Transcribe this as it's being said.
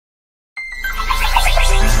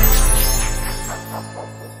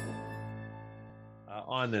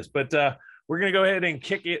on this. But we're going to go ahead and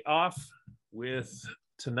kick it off with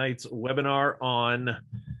tonight's webinar on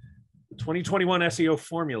the 2021 SEO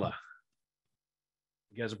formula.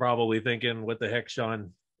 You guys are probably thinking, what the heck,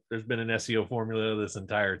 Sean? There's been an SEO formula this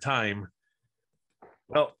entire time.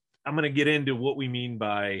 Well, I'm going to get into what we mean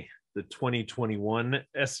by the 2021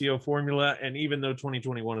 SEO formula. And even though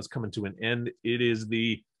 2021 is coming to an end, it is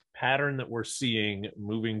the pattern that we're seeing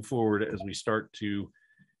moving forward as we start to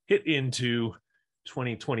hit into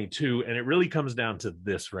 2022. And it really comes down to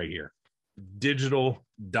this right here, digital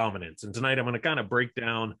dominance. And tonight I'm going to kind of break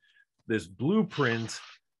down this blueprint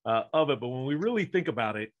of it. But when we really think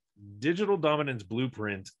about it, digital dominance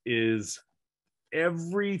blueprint is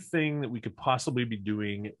everything that we could possibly be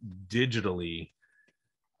doing digitally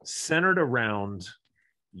centered around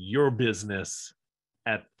your business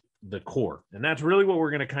at the core. And that's really what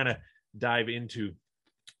we're going to kind of dive into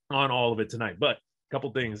on all of it tonight. But a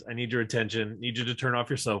couple things. I need your attention, need you to turn off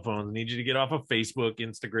your cell phones, need you to get off of Facebook,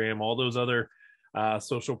 Instagram, all those other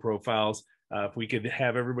social profiles. If we could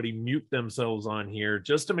have everybody mute themselves on here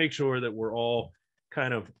just to make sure that we're all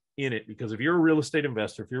kind of in it. Because if you're a real estate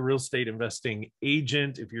investor, if you're a real estate investing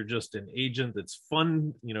agent, if you're just an agent that's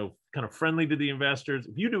fun, you know, kind of friendly to the investors,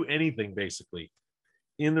 if you do anything basically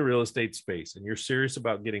in the real estate space and you're serious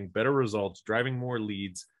about getting better results, driving more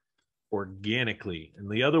leads organically,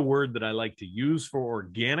 and the other word that I like to use for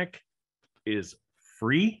organic is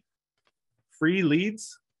free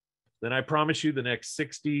leads, then I promise you the next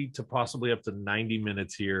 60 to possibly up to 90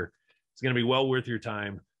 minutes here is going to be well worth your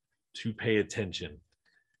time to pay attention.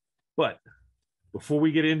 But before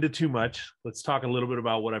we get into too much, let's talk a little bit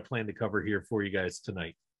about what I plan to cover here for you guys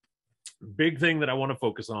tonight. Big thing that I want to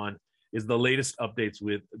focus on is the latest updates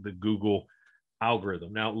with the Google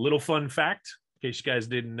algorithm. Now, little fun fact, in case you guys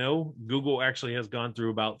didn't know, Google actually has gone through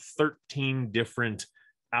about 13 different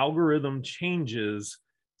algorithm changes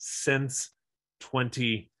since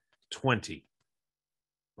 2020.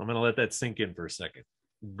 I'm going to let that sink in for a second.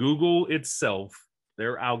 Google itself,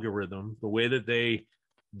 their algorithm, the way that they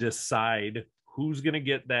decide who's going to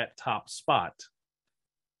get that top spot,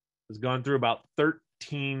 has gone through about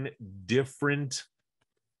 13 different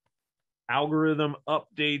algorithm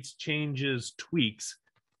updates, changes, tweaks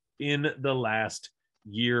in the last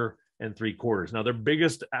year and 3 quarters. Now, their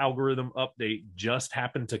biggest algorithm update just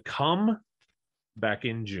happened to come back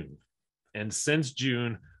in June. And since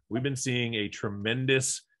June, we've been seeing a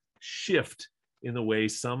tremendous shift in the way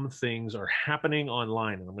some things are happening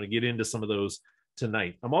online. And I'm going to get into some of those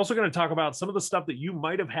tonight. I'm also going to talk about some of the stuff that you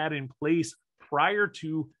might have had in place prior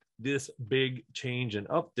to this big change and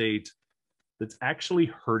update that's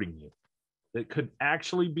actually hurting you, that could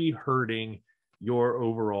actually be hurting your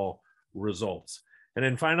overall results. And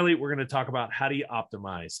then finally, we're going to talk about how do you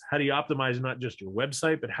optimize? How do you optimize not just your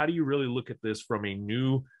website, but how do you really look at this from a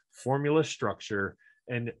new formula structure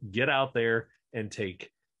and get out there and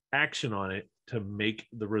take action on it to make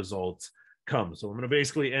the results come. So I'm going to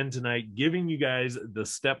basically end tonight giving you guys the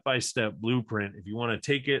step-by-step blueprint. If you want to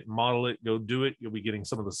take it, model it, go do it, you'll be getting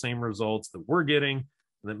some of the same results that we're getting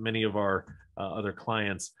and that many of our other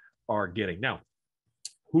clients are getting. Now,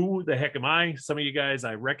 who the heck am I? Some of you guys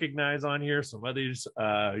I recognize on here. Some others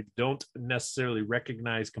don't necessarily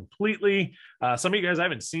recognize completely. Some of you guys I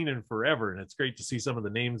haven't seen in forever, and it's great to see some of the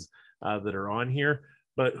names that are on here.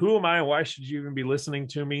 But who am I and why should you even be listening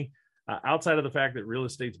to me? Outside of the fact that real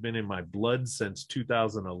estate's been in my blood since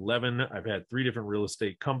 2011, I've had 3 different real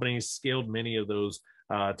estate companies, scaled many of those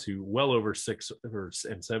to well over 6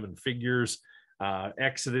 and 7 figures,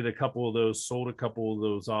 exited a couple of those, sold a couple of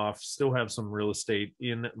those off, still have some real estate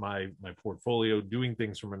in my portfolio, doing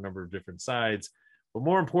things from a number of different sides. But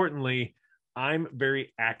more importantly, I'm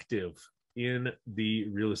very active in the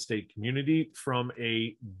real estate community from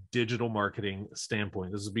a digital marketing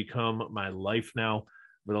standpoint. This has become my life now.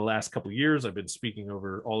 For the last couple of years, I've been speaking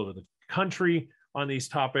all over the country on these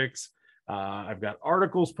topics. I've got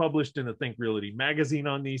articles published in the Think Realty magazine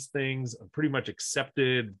on these things. I'm pretty much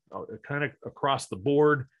accepted kind of across the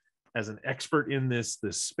board as an expert in this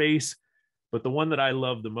space. But the one that I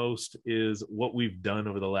love the most is what we've done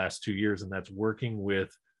over the last 2 years, and that's working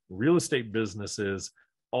with real estate businesses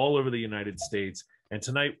all over the United States. And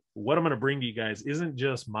tonight, what I'm going to bring to you guys isn't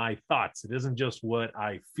just my thoughts. It isn't just what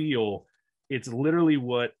I feel. It's literally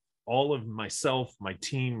what all of myself, my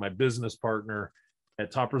team, my business partner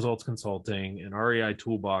at Top Results Consulting and REI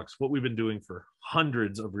Toolbox, what we've been doing for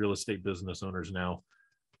hundreds of real estate business owners now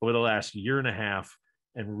over the last year and a half,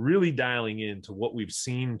 and really dialing into what we've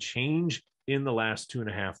seen change in the last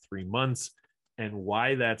 2.5, 3 months, and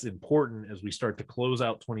why that's important as we start to close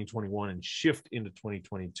out 2021 and shift into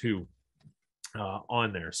 2022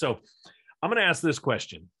 on there. So I'm going to ask this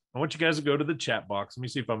question. I want you guys to go to the chat box. Let me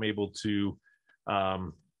see if I'm able to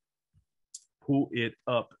pull it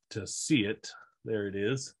up to see it. There it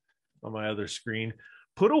is on my other screen.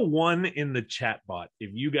 Put a 1 in the chat bot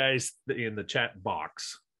if you guys, in the chat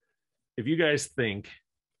box, if you guys think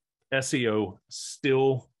SEO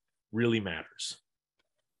still really matters.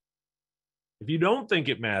 If you don't think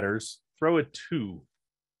it matters, throw a 2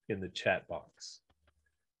 in the chat box.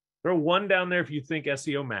 Throw 1 down there if you think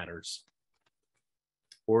SEO matters.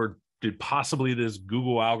 Or did possibly this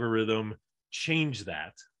Google algorithm change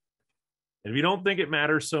that? And if you don't think it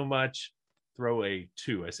matters so much, throw a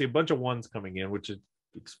 2. I see a bunch of 1s coming in, which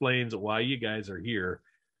explains why you guys are here.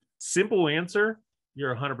 Simple answer,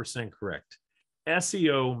 you're 100% correct.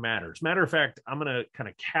 SEO matters. Matter of fact, I'm going to kind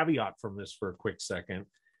of caveat from this for a quick second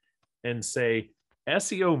and say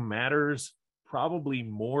SEO matters probably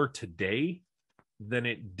more today than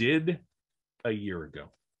it did a year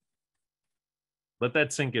ago. Let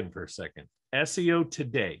that sink in for a second. SEO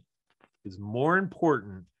today is more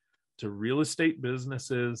important to real estate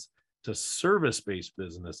businesses, to service-based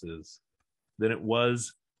businesses than it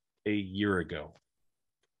was a year ago.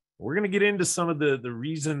 We're going to get into some of the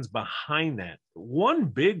reasons behind that. One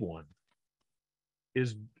big one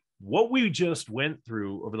is what we just went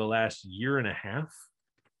through over the last year and a half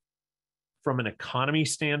from an economy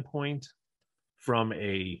standpoint, from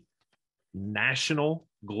a national,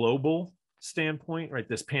 global standpoint, right?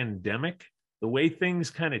 This pandemic, the way things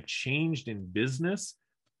kind of changed in business,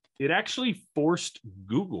 it actually forced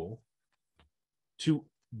Google to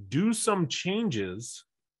do some changes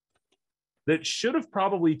that should have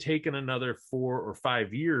probably taken another 4 or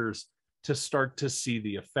 5 years to start to see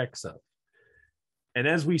the effects of. And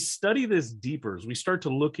as we study this deeper, as we start to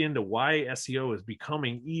look into why SEO is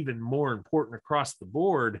becoming even more important across the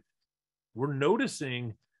board, we're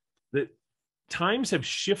noticing that times have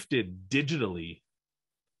shifted digitally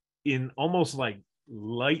in almost like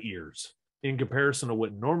light years in comparison to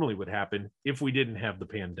what normally would happen if we didn't have the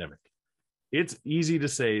pandemic. It's easy to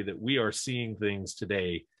say that we are seeing things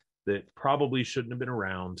today that probably shouldn't have been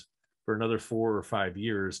around for another 4 or 5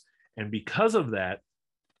 years. And because of that,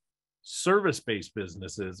 service-based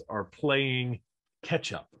businesses are playing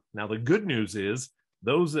catch up. Now, the good news is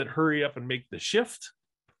those that hurry up and make the shift,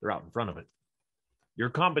 they're out in front of it. Your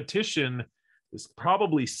competition is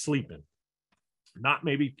probably sleeping, not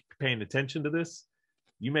maybe paying attention to this.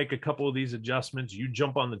 You make a couple of these adjustments, you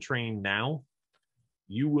jump on the train now,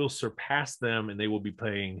 you will surpass them and they will be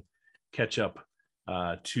playing catch up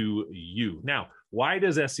to you. Now, why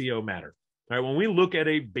does SEO matter? All right, when we look at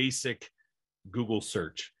a basic Google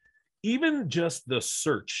search, even just the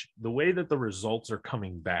search, the way that the results are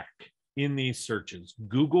coming back in these searches,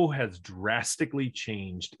 Google has drastically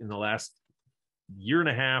changed in the last year and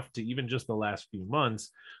a half to even just the last few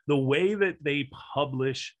months, the way that they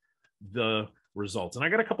publish the results. And I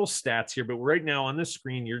got a couple stats here, but right now on this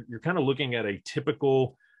screen, you're kind of looking at a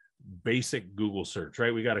typical basic Google search,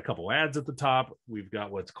 right? We got a couple ads at the top. We've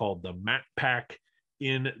got what's called the map pack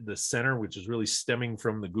in the center, which is really stemming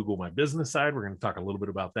from the Google My Business side. We're going to talk a little bit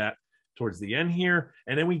about that towards the end here.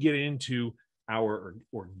 And then we get into our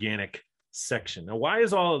organic section. Now, why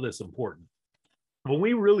is all of this important? When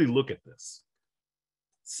we really look at this,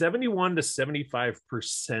 71 to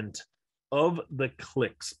 75% of the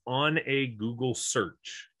clicks on a Google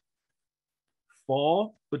search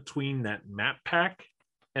fall between that map pack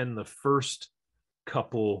and the first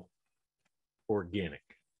couple organic.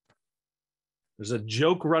 There's a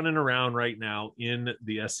joke running around right now in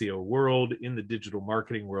the SEO world, in the digital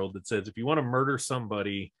marketing world, that says if you want to murder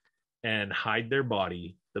somebody and hide their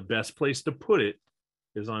body, the best place to put it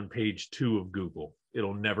is on page 2 of Google.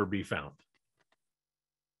 It'll never be found.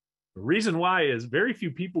 The reason why is very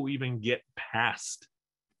few people even get past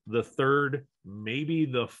the 3rd, maybe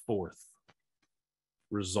the 4th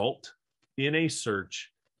result in a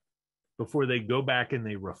search before they go back and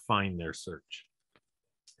they refine their search.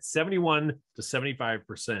 71 to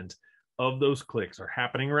 75% of those clicks are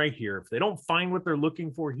happening right here. If they don't find what they're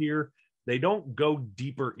looking for here, they don't go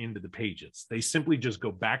deeper into the pages. They simply just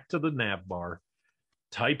go back to the nav bar,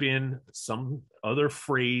 type in some other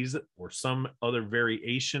phrase or some other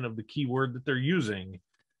variation of the keyword that they're using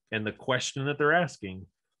and the question that they're asking,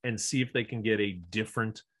 and see if they can get a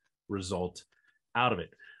different result out of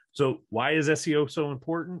it. So why is SEO so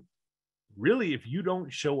important? Really, if you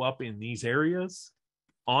don't show up in these areas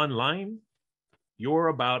online, you're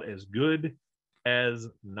about as good as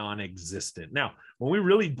non-existent. Now, when we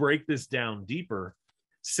really break this down deeper,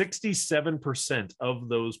 67% of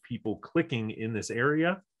those people clicking in this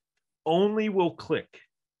area only will click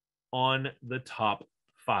on the top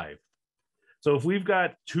 5. So if we've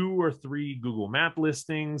got 2 or 3 Google Map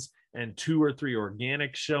listings and 2 or 3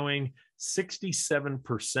 organic showing,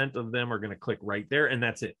 67% of them are going to click right there, and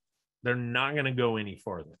that's it. They're not going to go any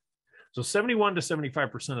farther. So 71 to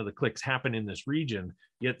 75% of the clicks happen in this region,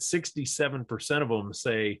 yet 67% of them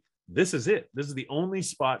say, this is it. This is the only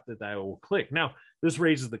spot that I will click. Now, this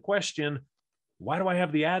raises the question, why do I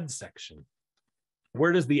have the ads section?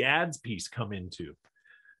 Where does the ads piece come into?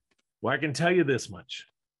 Well, I can tell you this much.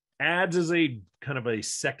 Ads is a kind of a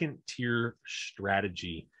second tier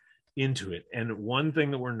strategy into it. And one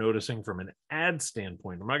thing that we're noticing from an ad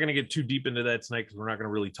standpoint, I'm not going to get too deep into that tonight because we're not going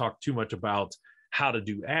to really talk too much about how to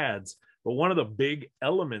do ads. But one of the big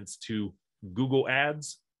elements to Google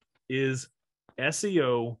ads is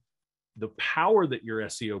SEO, the power that your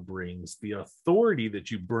SEO brings, the authority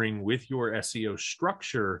that you bring with your SEO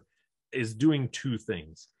structure is doing 2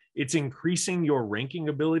 things. It's increasing your ranking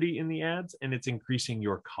ability in the ads, and it's increasing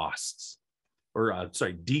your costs, or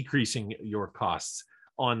decreasing your costs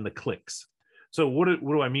on the clicks. So what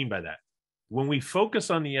do I mean by that? When we focus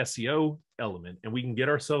on the SEO element and we can get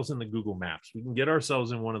ourselves in the Google Maps, we can get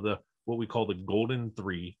ourselves in one of the, what we call the golden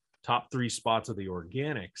 3, top 3 spots of the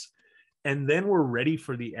organics, and then we're ready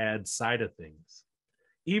for the ad side of things.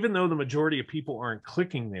 Even though the majority of people aren't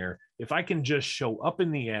clicking there, if I can just show up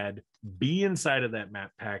in the ad, be inside of that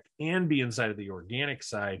map pack, and be inside of the organic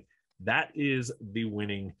side, that is the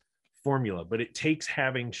winning formula. But it takes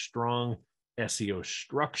having strong SEO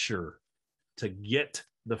structure to get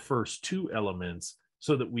the first 2 elements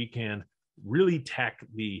so that we can really tack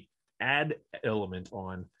the ad element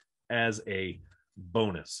on as a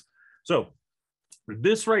bonus. So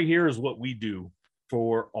this right here is what we do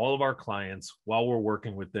for all of our clients while we're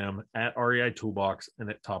working with them at REI Toolbox and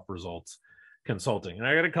at Top Results Consulting. And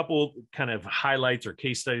I got a couple kind of highlights or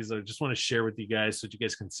case studies that I just want to share with you guys so that you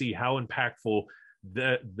guys can see how impactful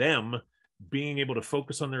them being able to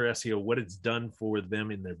focus on their SEO, what it's done for them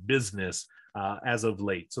in their business as of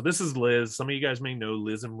late. So this is Liz. Some of you guys may know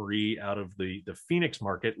Liz and Marie out of the Phoenix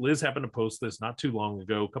market. Liz happened to post this not too long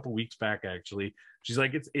ago, a couple weeks back, actually. She's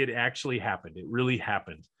like, it actually happened. It really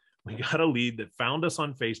happened. We got a lead that found us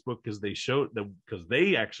on Facebook because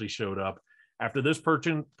they actually showed up after this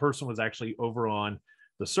person was actually over on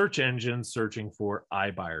the search engine searching for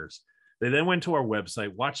iBuyers. They then went to our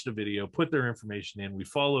website, watched a video, put their information in. We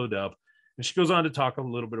followed up, and she goes on to talk a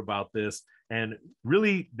little bit about this. And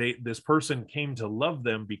really, this person came to love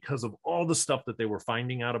them because of all the stuff that they were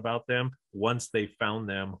finding out about them once they found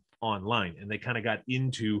them online, and they kind of got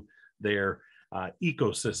into their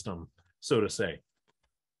ecosystem, so to say.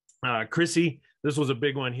 Chrissy, this was a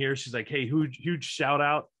big one here. She's like, hey, huge shout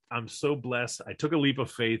out. I'm so blessed. I took a leap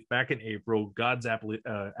of faith back in April. God's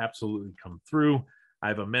absolutely come through. I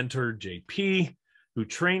have a mentor, JP, who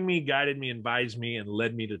trained me, guided me, advised me, and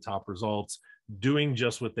led me to Top Results, doing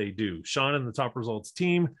just what they do. Sean and the Top Results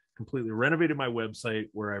team completely renovated my website,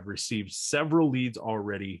 where I've received several leads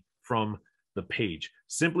already from the page.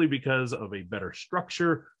 Simply because of a better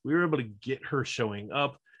structure, we were able to get her showing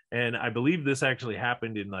up. And I believe this actually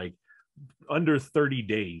happened in like under 30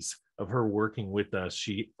 days of her working with us.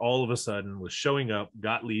 She all of a sudden was showing up,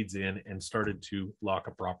 got leads in, and started to lock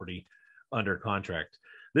a property under contract.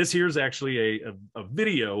 This here is actually a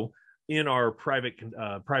video in our private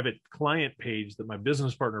client page that my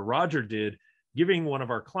business partner Roger did, giving one of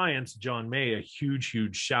our clients, John May, a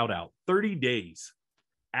huge shout out. 30 days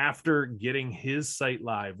after getting his site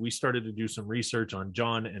live, we started to do some research on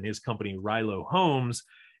John and his company, Rilo Homes,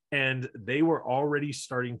 and they were already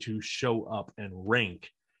starting to show up and rank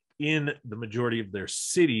in the majority of their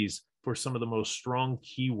cities for some of the most strong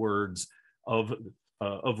keywords of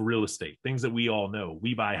real estate, things that we all know.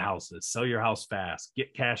 We buy houses, sell your house fast,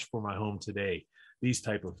 get cash for my home today, these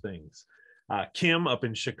type of things. Kim up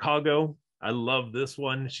in Chicago, I love this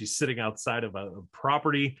one. She's sitting outside of a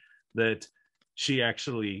property that she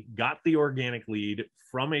actually got the organic lead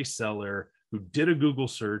from a seller who did a Google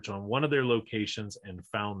search on one of their locations and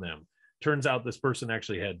found them. Turns out this person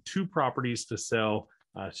actually had 2 properties to sell.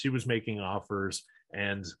 She was making offers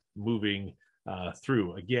and moving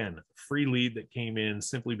through. Again, free lead that came in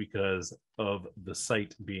simply because of the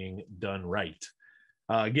site being done right.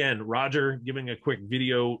 Again, Roger giving a quick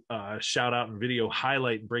video shout out and video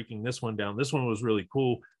highlight, breaking this one down. This one was really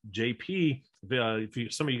cool. JP,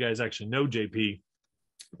 some of you guys actually know JP,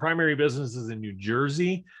 primary business is in New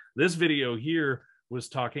Jersey. This video here was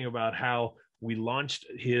talking about how we launched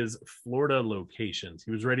his Florida locations.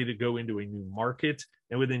 He was ready to go into a new market,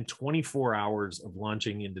 and within 24 hours of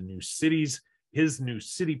launching into new cities, his new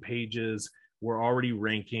city pages were already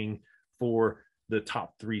ranking for the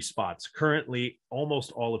top 3 spots. Currently,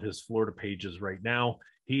 almost all of his Florida pages right now,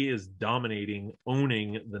 He is dominating,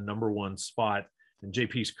 owning the #1 spot. And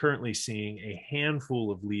JP's currently seeing a handful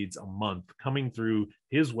of leads a month coming through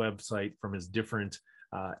his website from his different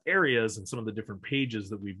areas and some of the different pages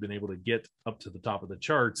that we've been able to get up to the top of the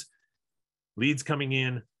charts. Leads coming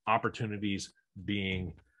in, opportunities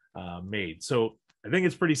being made. So I think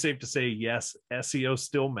it's pretty safe to say, yes, SEO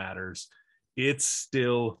still matters. It's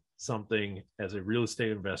still something as a real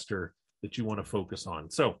estate investor that you want to focus on.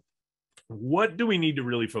 So what do we need to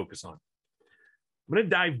really focus on? I'm going to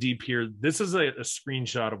dive deep here. This is a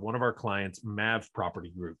screenshot of one of our clients, Mav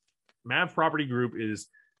Property Group. Mav Property Group is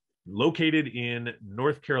located in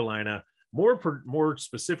North Carolina. More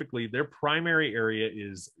specifically, their primary area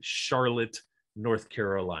is Charlotte, North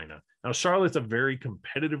Carolina. Now, Charlotte's a very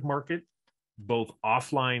competitive market, both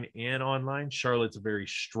offline and online. Charlotte's a very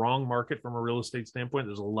strong market from a real estate standpoint.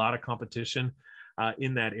 There's a lot of competition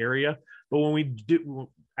in that area. But when we do,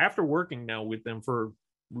 after working now with them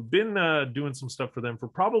we've been doing some stuff for them for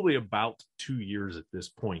probably about 2 years at this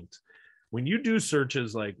point. When you do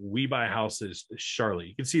searches like "We Buy Houses Charlotte,"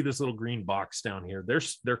 you can see this little green box down here.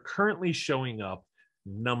 They're currently showing up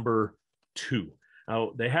 #2.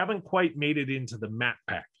 Now, they haven't quite made it into the map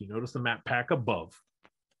pack. You notice the map pack above.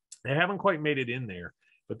 They haven't quite made it in there,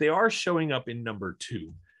 but they are showing up in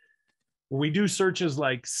 #2. When we do searches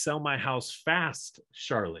like "Sell My House Fast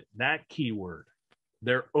Charlotte," that keyword,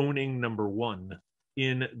 they're owning #1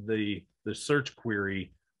 in the search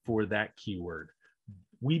query for that keyword.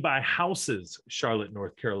 "We Buy Houses Charlotte,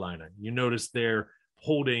 North Carolina," you notice they're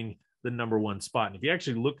holding the #1 spot. And if you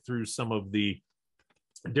actually look through some of the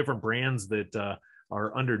different brands that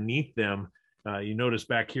are underneath them, you notice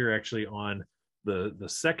back here actually on the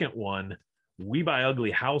second one, "We Buy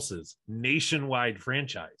Ugly Houses Nationwide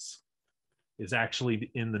Franchise" is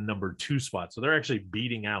actually in the #2 spot. So they're actually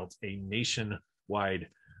beating out a nationwide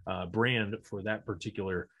brand for that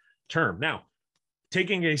particular term. Now,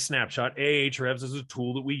 taking a snapshot, Ahrefs is a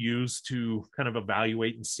tool that we use to kind of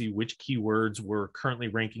evaluate and see which keywords we're currently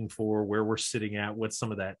ranking for, where we're sitting at, what's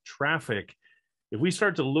some of that traffic. If we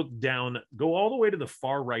start to look down, go all the way to the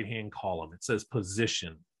far right-hand column, it says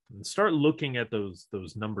position, and start looking at those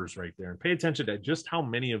numbers right there and pay attention to just how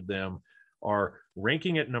many of them are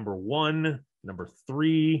ranking at #1,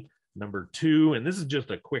 #3, #2. And this is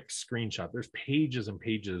just a quick screenshot. There's pages and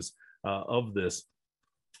pages of this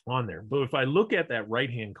on there. But if I look at that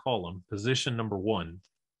right-hand column, position #1,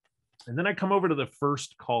 and then I come over to the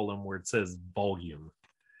first column where it says volume.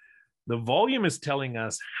 The volume is telling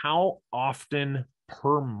us how often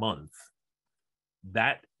per month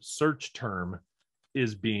that search term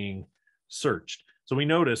is being searched. So we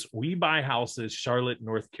notice "We Buy Houses Charlotte,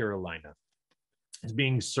 North Carolina" is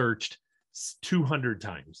being searched 200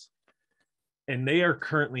 times. And they are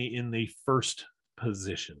currently in the first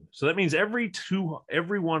position. So that means every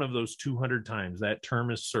one of those 200 times that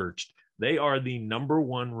term is searched, they are the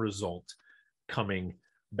 #1 result coming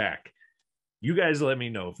back. You guys let me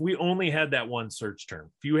know, if we only had that one search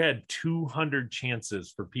term, if you had 200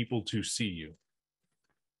 chances for people to see you,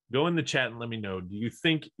 go in the chat and let me know, do you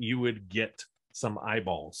think you would get some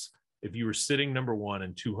eyeballs if you were sitting #1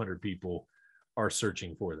 and 200 people are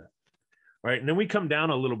searching for that? All right, and then we come down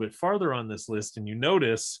a little bit farther on this list, and you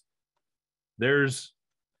notice there's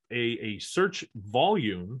a search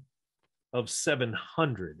volume of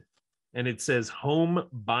 700, and it says "home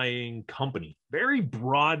buying company." Very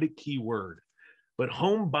broad keyword, but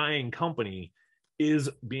 "home buying company" is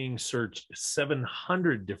being searched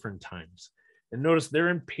 700 different times. And notice they're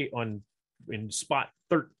in spot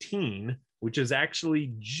 13, which is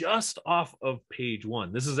actually just off of page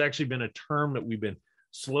 1. This has actually been a term that we've been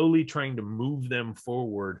slowly trying to move them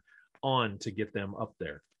forward on to get them up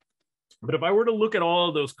there. But if I were to look at all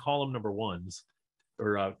of those column #1s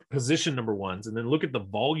or position #1s, and then look at the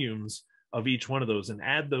volumes of each one of those and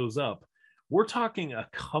add those up, we're talking a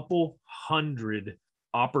couple hundred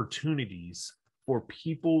opportunities for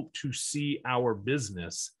people to see our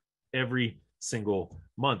business every single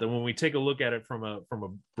month. And when we take a look at it from a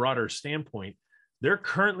broader standpoint, they're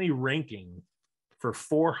currently ranking for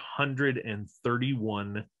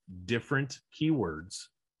 431 different keywords,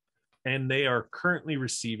 and they are currently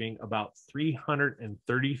receiving about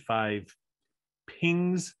 335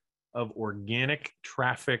 pings of organic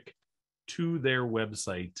traffic to their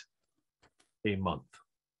website a month.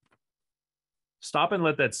 Stop and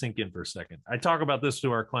let that sink in for a second. I talk about this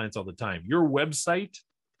to our clients all the time. Your website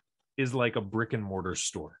is like a brick and mortar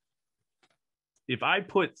store. If I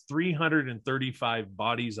put 335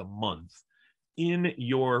 bodies a month in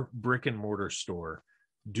your brick and mortar store,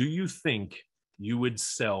 do you think you would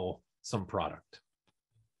sell some product?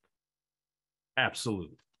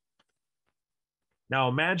 Absolutely. Now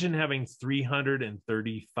imagine having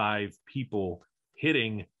 335 people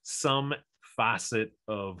hitting some facet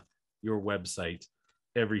of your website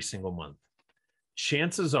every single month.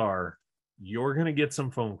 Chances are you're going to get some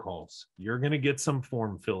phone calls. You're going to get some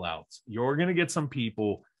form fill outs. You're going to get some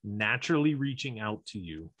people naturally reaching out to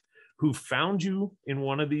you who found you in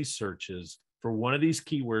one of these searches for one of these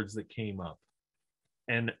keywords that came up.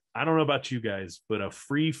 And I don't know about you guys, but a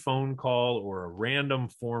free phone call or a random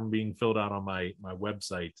form being filled out on my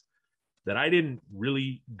website that I didn't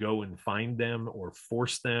really go and find them or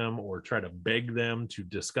force them or try to beg them to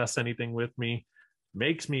discuss anything with me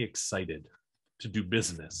makes me excited to do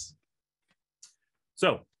business.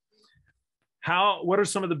 So what are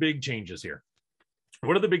some of the big changes here?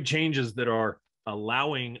 What are the big changes that are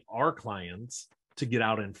allowing our clients to get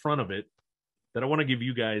out in front of it that I want to give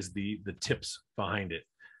you guys the tips behind it?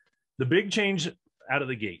 The big change out of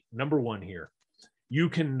the gate, number one here, you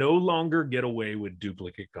can no longer get away with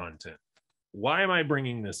duplicate content. Why am I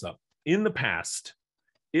bringing this up? In the past,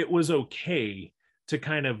 it was okay to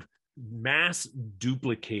kind of mass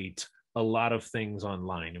duplicate a lot of things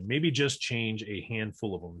online and maybe just change a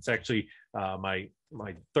handful of them. It's actually my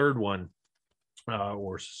third one,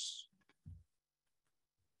 or it's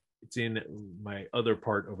in my other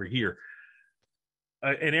part over here.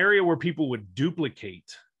 An area where people would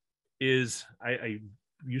duplicate is, I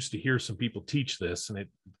used to hear some people teach this and it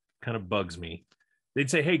kind of bugs me. They'd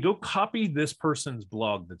say, hey, go copy this person's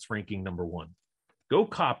blog that's ranking number 1. Go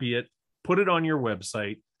copy it, put it on your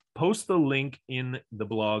website, post the link in the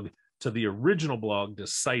blog to the original blog to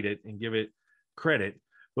cite it and give it credit.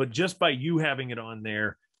 But just by you having it on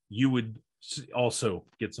there, you would also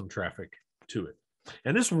get some traffic to it.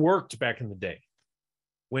 And this worked back in the day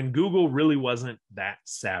when Google really wasn't that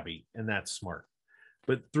savvy and that smart.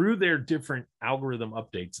 But through their different algorithm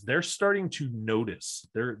updates, they're starting to notice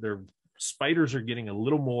their spiders are getting a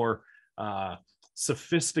little more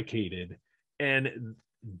sophisticated, and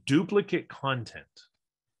duplicate content,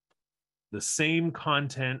 the same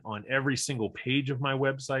content on every single page of my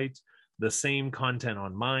website, the same content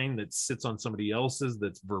on mine that sits on somebody else's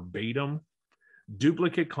that's verbatim,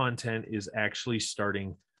 duplicate content is actually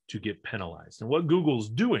starting to get penalized. And what Google's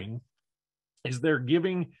doing is they're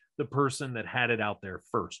giving the person that had it out there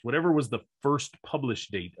first, whatever was the first publish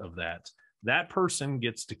date of that person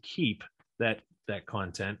gets to keep that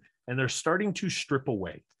content, and they're starting to strip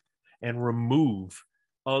away and remove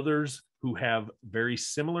others who have very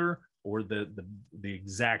similar or the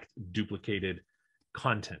exact duplicated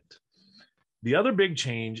content. The other big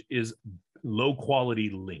change is low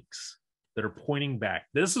quality links that are pointing back.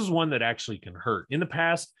 This is one that actually can hurt. In the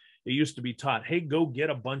past, it used to be taught, hey, go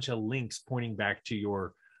get a bunch of links pointing back to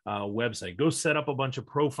your website. Go set up a bunch of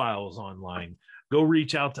profiles online. Go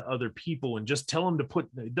reach out to other people and just tell them to put,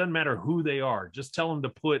 it doesn't matter who they are, just tell them to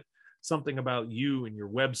put something about you and your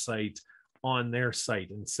website on their site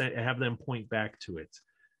and have them point back to it.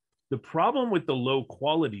 The problem with the low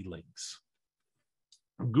quality links,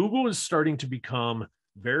 Google is starting to become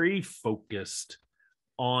very focused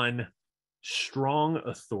on strong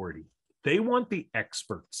authority. They want the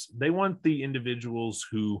experts. They want the individuals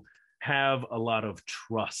who have a lot of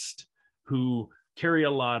trust, who carry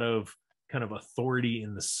a lot of kind of authority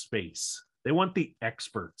in the space. They want the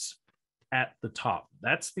experts at the top.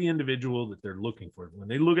 That's the individual that they're looking for. When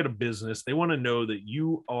they look at a business, they want to know that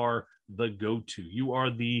you are the go-to. You are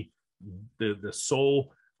the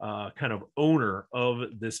sole kind of owner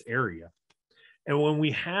of this area. And when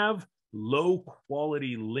we have low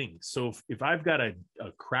quality links, so if I've got a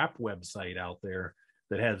crap website out there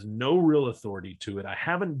that has no real authority to it, I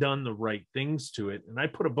haven't done the right things to it, and I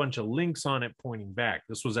put a bunch of links on it pointing back.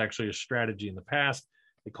 This was actually a strategy in the past.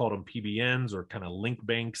 They called them PBNs, or kind of link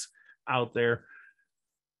banks out there.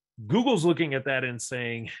 Google's looking at that and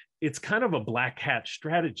saying, it's kind of a black hat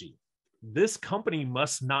strategy. This company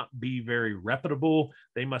must not be very reputable.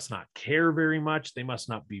 They must not care very much. They must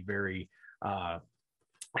not be very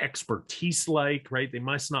expertise-like, right? They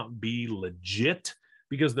must not be legit,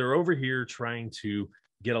 because they're over here trying to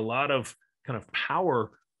get a lot of kind of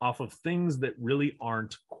power off of things that really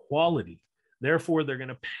aren't quality. Therefore, they're going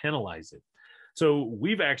to penalize it. So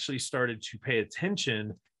we've actually started to pay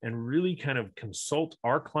attention and really kind of consult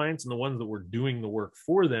our clients and the ones that we're doing the work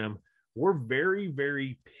for them. We're very,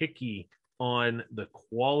 very picky on the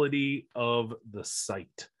quality of the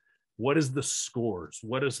site. What is the scores?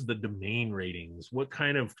 What is the domain ratings? What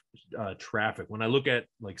kind of traffic? When I look at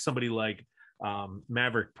like somebody like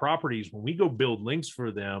Maverick Properties, when we go build links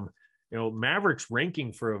for them, you know, Maverick's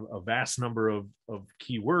ranking for a vast number of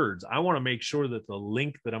keywords. I want to make sure that the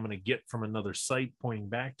link that I'm going to get from another site pointing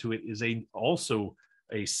back to it is also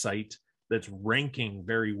a site that's ranking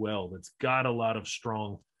very well, that's got a lot of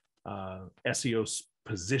strong SEO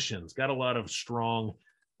positions, got a lot of strong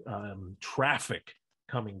traffic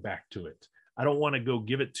coming back to it. I don't want to go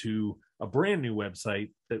give it to a brand new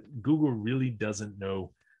website that Google really doesn't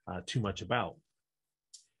know too much about.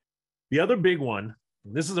 The other big one,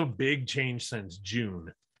 and this is a big change since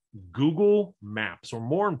June, Google Maps, or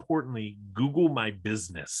more importantly, Google My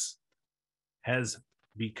Business, has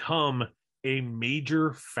become a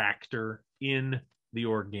major factor in the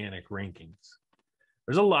organic rankings.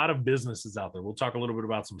 There's a lot of businesses out there. We'll talk a little bit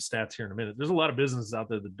about some stats here in a minute. There's a lot of businesses out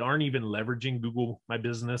there that aren't even leveraging Google My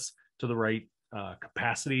Business to the right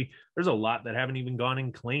capacity. There's a lot that haven't even gone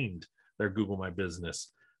and claimed their Google My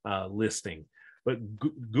Business listing. But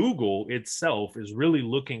Google itself is really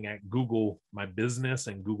looking at Google My Business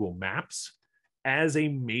and Google Maps as a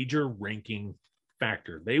major ranking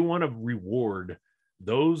factor. They want to reward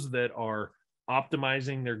those that are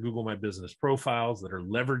optimizing their Google My Business profiles, that are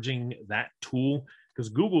leveraging that tool, because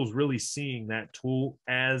Google's really seeing that tool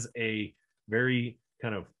as a very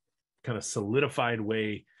kind of solidified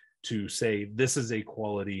way to say this is a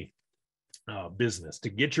quality business. To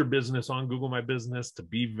get your business on Google My Business, to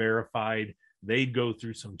be verified, they go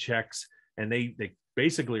through some checks, and they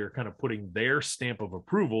basically are kind of putting their stamp of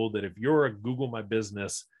approval that if you're a Google My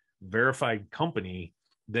Business verified company,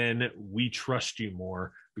 then we trust you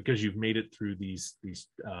more because you've made it through these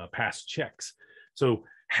past checks. So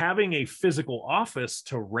having a physical office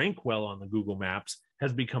to rank well on the Google Maps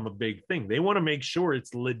has become a big thing. They want to make sure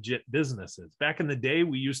it's legit businesses. Back in the day,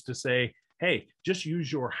 we used to say, hey, just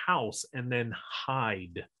use your house and then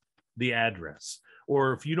hide the address.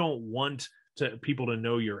 Or if you don't want people to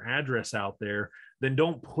know your address out there, then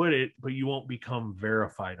don't put it, but you won't become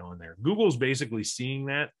verified on there. Google's basically seeing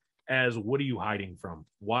that as, what are you hiding from?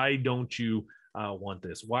 Why don't you want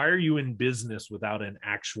this? Why are you in business without an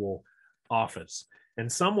actual office?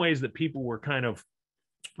 And some ways that people were kind of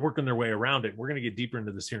working their way around it, we're going to get deeper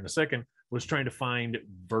into this here in a second, was trying to find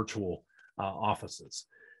virtual offices.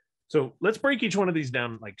 So let's break each one of these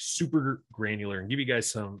down like super granular and give you guys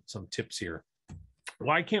some tips here.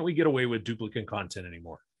 Why can't we get away with duplicate content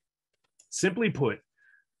anymore? Simply put,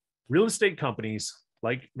 real estate companies,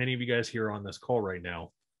 like many of you guys here on this call right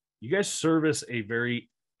now, you guys service a very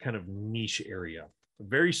kind of niche area, a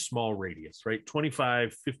very small radius, right?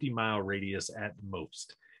 25, 50-mile radius at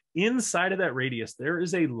most. Inside of that radius, there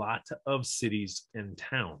is a lot of cities and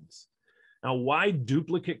towns. Now, why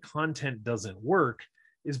duplicate content doesn't work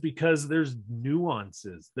is because there's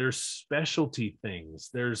nuances, there's specialty things,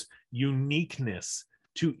 there's uniqueness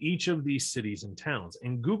to each of these cities and towns.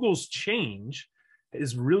 And Google's change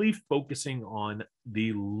is really focusing on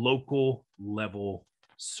the local level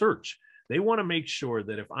search. They want to make sure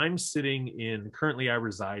that if I'm currently I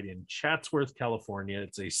reside in Chatsworth, California,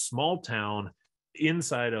 it's a small town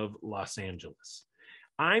inside of Los Angeles.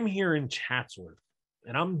 I'm here in Chatsworth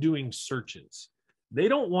and I'm doing searches. They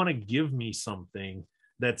don't want to give me something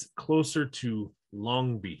that's closer to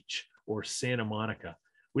Long Beach or Santa Monica,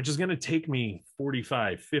 which is going to take me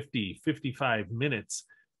 45, 50, 55 minutes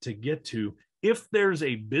to get to. If there's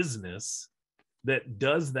a business that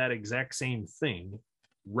does that exact same thing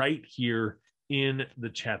right here in the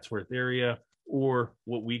Chatsworth area, or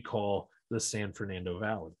what we call the San Fernando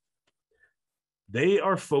Valley, they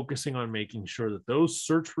are focusing on making sure that those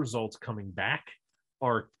search results coming back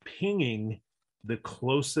are pinging the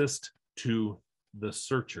closest to the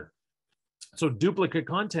searcher. So duplicate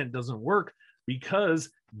content doesn't work because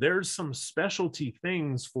there's some specialty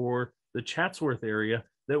things for the Chatsworth area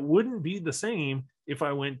that wouldn't be the same if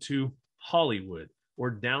I went to Hollywood or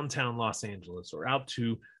downtown Los Angeles or out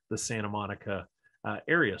to the Santa Monica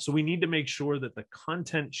area. So we need to make sure that the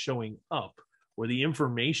content showing up, or the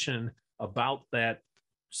information about that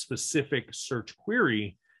specific search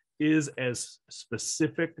query, is as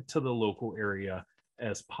specific to the local area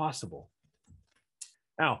as possible.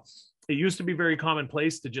 Now, it used to be very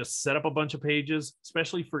commonplace to just set up a bunch of pages,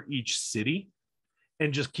 especially for each city,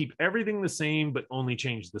 and just keep everything the same, but only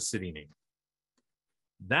change the city name.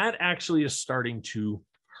 That actually is starting to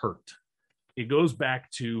hurt. It goes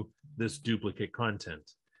back to this duplicate content.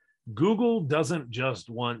 Google doesn't just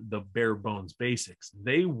want the bare bones basics.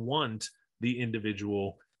 They want the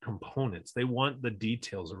individual components. They want the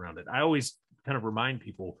details around it. I always kind of remind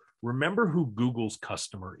people, remember who Google's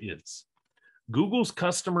customer is. Google's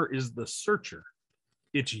customer is the searcher.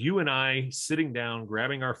 It's you and I sitting down,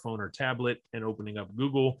 grabbing our phone or tablet and opening up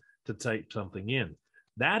Google to type something in.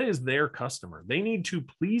 That is their customer. They need to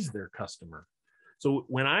please their customer. So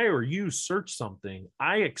when I or you search something,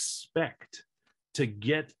 I expect to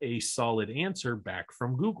get a solid answer back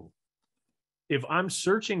from Google. If I'm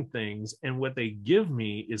searching things and what they give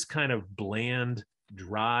me is kind of bland,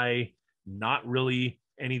 dry, not really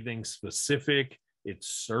anything specific, it's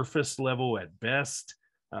surface level at best.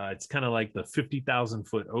 It's kind of like the 50,000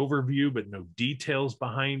 foot overview, but no details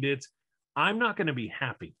behind it. I'm not going to be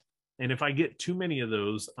happy. And if I get too many of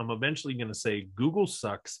those, I'm eventually going to say Google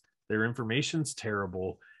sucks, their information's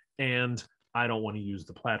terrible, and I don't want to use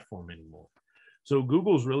the platform anymore. So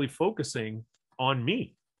Google's really focusing on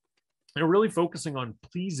me. They're really focusing on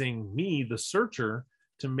pleasing me, the searcher,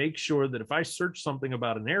 to make sure that if I search something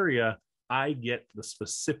about an area, I get the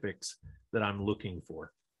specifics that I'm looking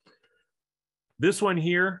for. This one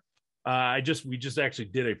here, we just actually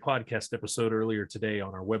did a podcast episode earlier today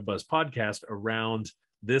on our WebBuzz podcast around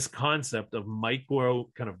this concept of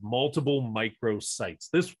multiple micro sites.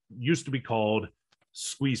 This used to be called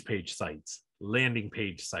squeeze page sites, landing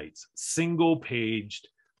page sites, single paged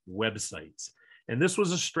websites. And this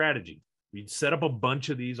was a strategy. We'd set up a bunch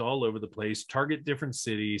of these all over the place, target different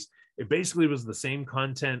cities. It basically was the same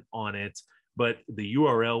content on it, but the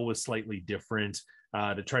URL was slightly different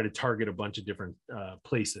to try to target a bunch of different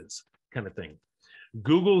places, kind of thing.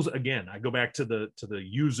 Google's, again, I go back to the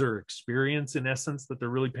user experience in essence that they're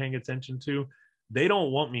really paying attention to. They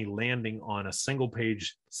don't want me landing on a single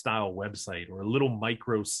page style website or a little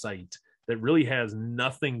micro site that really has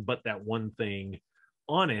nothing but that one thing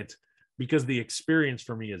on it, because the experience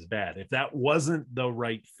for me is bad. If that wasn't the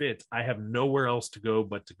right fit, I have nowhere else to go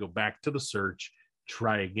but to go back to the search,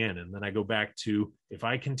 try again. And then I go back to, if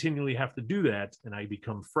I continually have to do that and I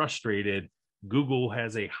become frustrated, Google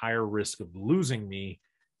has a higher risk of losing me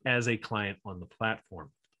as a client on the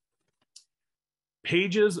platform.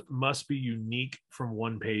 Pages must be unique from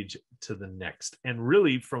one page to the next, and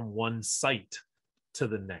really from one site to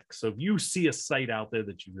the next. So if you see a site out there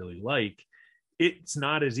that you really like, it's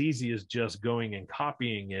not as easy as just going and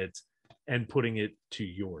copying it and putting it to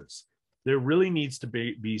yours. There really needs to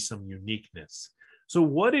be some uniqueness. So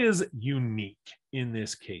what is unique in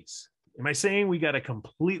this case? Am I saying we got to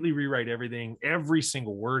completely rewrite everything? Every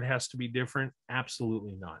single word has to be different?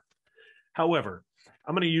 Absolutely not. However,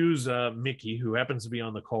 I'm going to use Mickey, who happens to be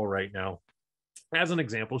on the call right now, as an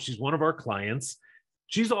example. She's one of our clients.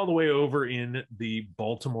 She's all the way over in the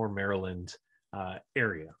Baltimore, Maryland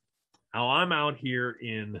area. Now, I'm out here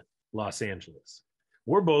in Los Angeles.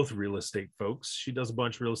 We're both real estate folks. She does a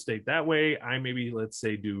bunch of real estate that way. I maybe, let's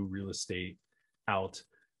say, do real estate out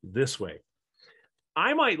this way.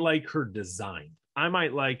 I might like her design. I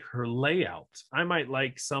might like her layout. I might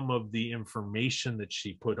like some of the information that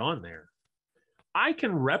she put on there. I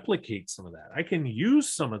can replicate some of that. I can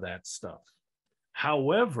use some of that stuff.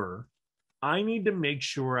 However, I need to make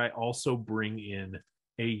sure I also bring in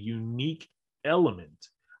a unique element.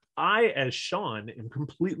 I, as Sean, am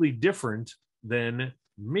completely different than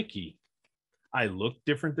Mickey. I look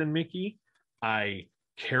different than Mickey. I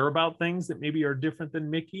care about things that maybe are different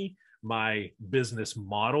than Mickey. My business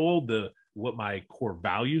model, what my core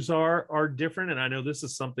values are different. And I know this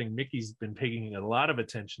is something Mickey's been paying a lot of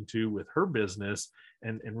attention to with her business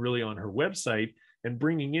and really on her website, and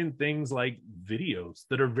bringing in things like videos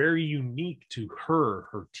that are very unique to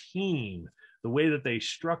her team, the way that they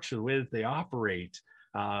structure, the way that they operate,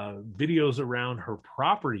 videos around her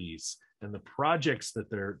properties and the projects that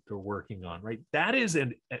they're working on, right? That is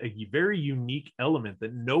a very unique element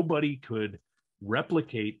that nobody could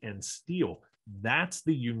replicate and steal. That's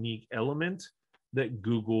the unique element that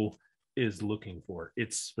Google is looking for.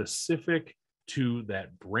 It's specific to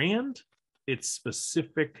that brand. It's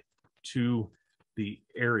specific to the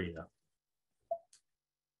area.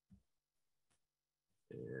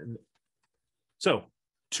 And so,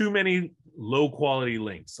 too many low quality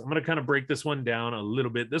links. I'm going to kind of break this one down a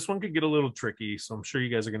little bit. This one could get a little tricky, so I'm sure you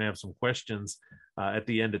guys are going to have some questions at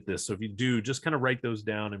the end of this. So if you do, just kind of write those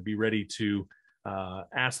down and be ready to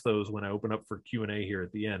ask those when I open up for Q&A here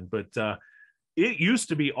at the end. But it used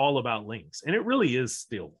to be all about links, and it really is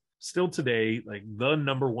still today, like the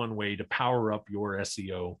number one way to power up your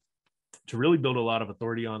SEO, to really build a lot of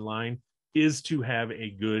authority online, is to have a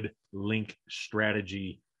good link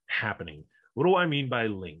strategy happening. What do I mean by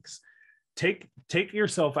links? Take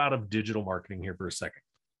yourself out of digital marketing here for a second.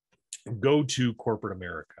 Go to corporate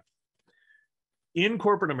America. In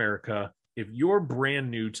corporate America, if you're brand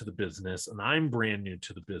new to the business and I'm brand new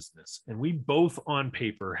to the business, and we both on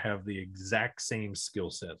paper have the exact same skill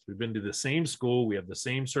sets, we've been to the same school, we have the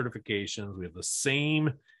same certifications, we have the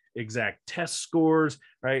same exact test scores,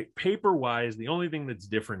 right? Paper-wise, the only thing that's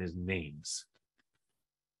different is names.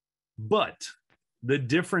 But the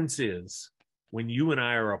difference is, when you and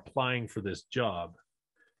I are applying for this job,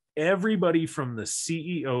 everybody from the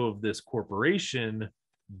CEO of this corporation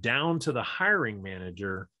down to the hiring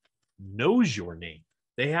manager knows your name.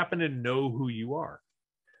 They happen to know who you are.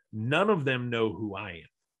 None of them know who I am.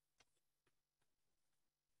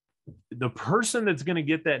 The person that's going to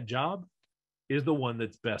get that job is the one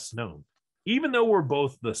that's best known. Even though we're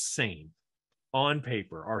both the same on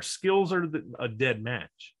paper, our skills are a dead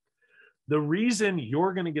match. The reason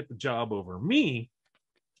you're going to get the job over me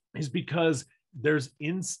is because there's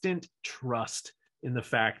instant trust in the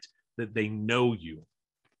fact that they know you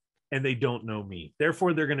and they don't know me.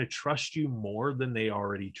 Therefore, they're going to trust you more than they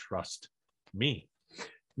already trust me.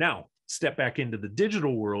 Now, step back into the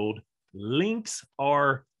digital world. Links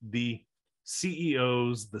are the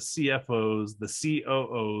CEOs, the CFOs, the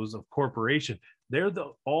COOs of corporation. They're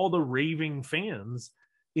all the raving fans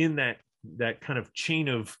in that kind of chain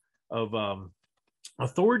of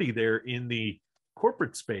authority there in the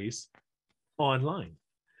corporate space online.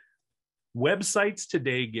 Websites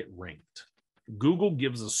today get ranked. Google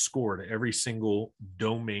gives a score to every single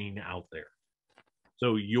domain out there.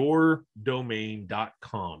 So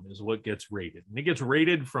yourdomain.com is what gets rated. And it gets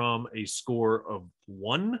rated from a score of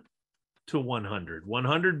 1 to 100.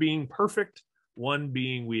 100 being perfect, 1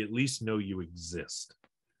 being we at least know you exist.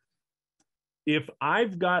 If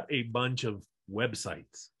I've got a bunch of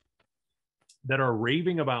websites that are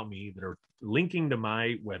raving about me, that are linking to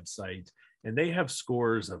my website, and they have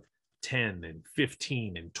scores of 10 and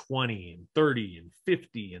 15 and 20 and 30 and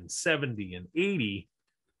 50 and 70 and 80,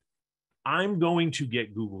 I'm going to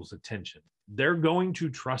get Google's attention. They're going to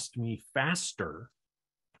trust me faster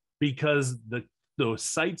because those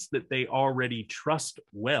sites that they already trust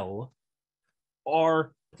well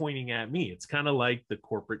are pointing at me. It's kind of like the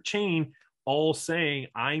corporate chain all saying,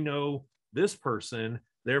 I know this person,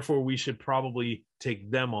 therefore we should probably take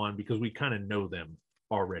them on because we kind of know them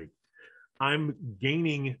already. I'm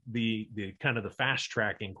gaining the kind of the fast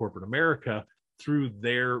track in corporate America through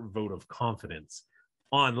their vote of confidence.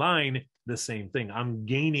 Online, the same thing. I'm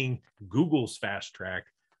gaining Google's fast track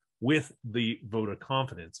with the vote of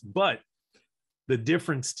confidence. But the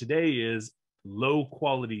difference today is low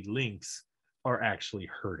quality links are actually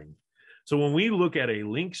hurting. So when we look at a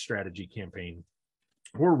link strategy campaign,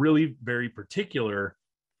 we're really very particular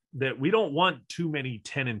that we don't want too many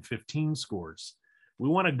 10 and 15 scores. We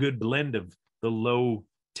want a good blend of the low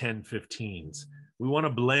 10, 15s. We want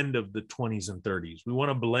a blend of the 20s and 30s. We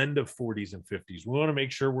want a blend of 40s and 50s. We want to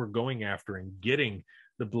make sure we're going after and getting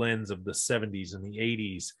the blends of the 70s and the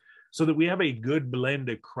 80s so that we have a good blend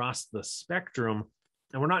across the spectrum.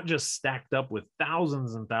 And we're not just stacked up with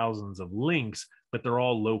thousands and thousands of links, but they're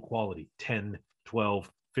all low quality, 10,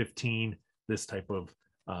 12, 15, this type of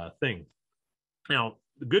thing. Now,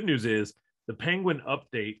 the good news is the Penguin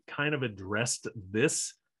update kind of addressed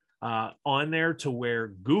this on there to where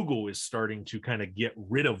Google is starting to kind of get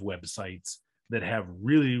rid of websites that have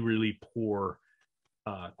really, really poor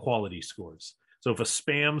quality scores. So if a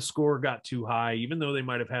spam score got too high, even though they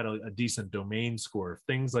might have had a decent domain score, if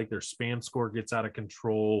things like their spam score gets out of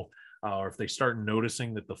control, or if they start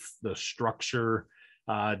noticing that the structure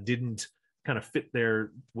didn't kind of fit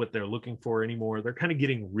what they're looking for anymore, they're kind of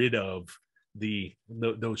getting rid of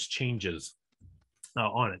those changes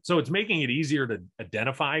on it. So it's making it easier to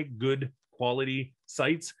identify good quality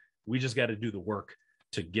sites. We just got to do the work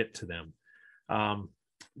to get to them.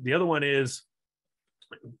 The other one is,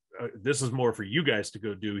 this is more for you guys to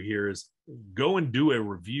go do here, is go and do a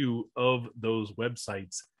review of those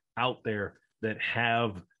websites out there that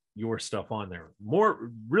have your stuff on there.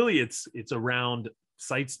 More really, it's around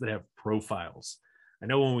sites that have profiles. I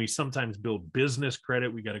know when we sometimes build business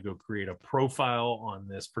credit, we got to go create a profile on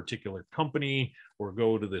this particular company or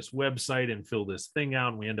go to this website and fill this thing out.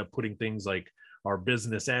 And we end up putting things like our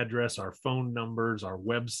business address, our phone numbers, our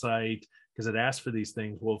website, because it asks for these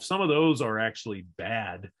things. Well, if some of those are actually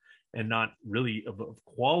bad and not really of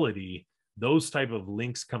quality, those type of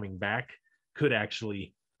links coming back could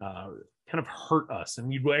actually kind of hurt us.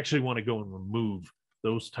 And you'd actually want to go and remove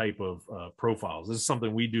those type of profiles. This is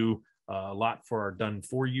something we do a lot for our done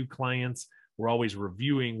for you clients. We're always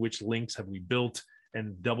reviewing which links have we built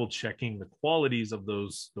and double checking the qualities of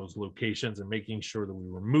those locations and making sure that we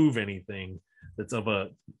remove anything that's of a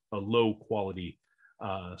low quality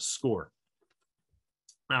score.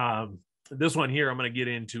 This one here, I'm going to get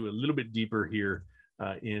into a little bit deeper here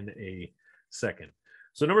in a second.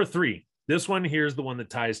 So number 3, this one here is the one that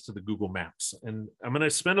ties to the Google Maps. And I'm going to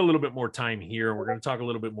spend a little bit more time here. And we're going to talk a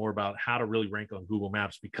little bit more about how to really rank on Google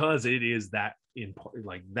Maps because it is that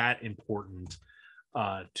important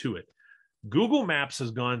to it. Google Maps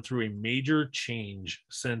has gone through a major change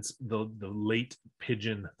since the late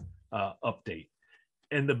Pigeon update.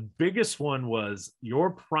 And the biggest one was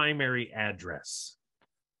your primary address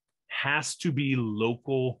has to be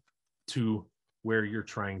local to where you're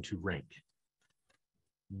trying to rank.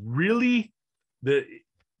 Really, the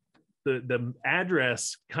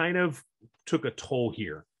address kind of took a toll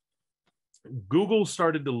here. Google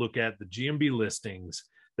started to look at the GMB listings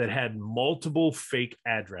that had multiple fake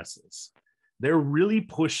addresses. They're really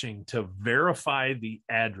pushing to verify the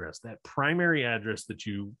address, that primary address that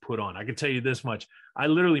you put on. I can tell you this much. I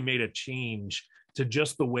literally made a change to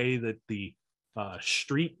just the way that the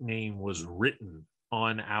street name was written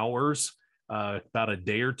on ours about a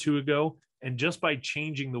day or two ago. And just by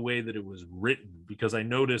changing the way that it was written, because I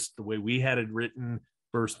noticed the way we had it written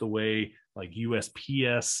versus the way like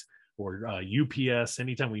USPS or UPS,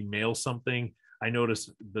 anytime we mail something, I noticed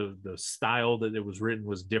the style that it was written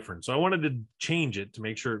was different. So I wanted to change it to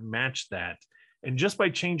make sure it matched that. And just by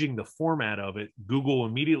changing the format of it, Google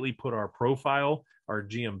immediately put our profile, our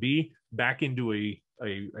GMB, back into a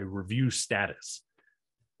review status.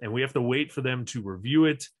 And we have to wait for them to review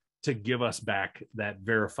it to give us back that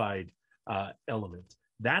verified element.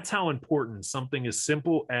 That's how important something as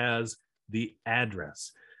simple as the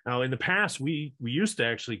address. Now, in the past, we used to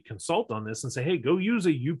actually consult on this and say, hey, go use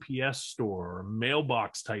a UPS store or a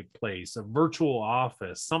mailbox type place, a virtual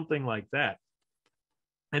office, something like that.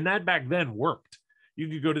 And that back then worked. You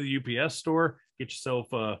could go to the UPS store, get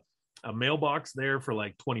yourself a mailbox there for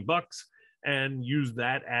like $20 and use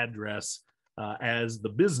that address as the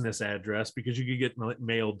business address because you could get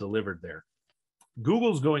mail delivered there.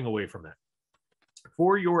 Google's going away from that.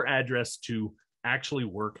 For your address to actually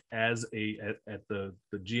work as at the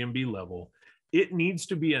GMB level, it needs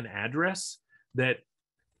to be an address that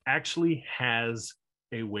actually has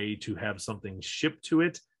a way to have something shipped to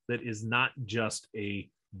it that is not just a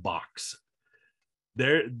box.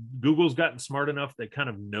 Google's gotten smart enough they kind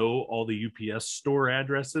of know all the UPS store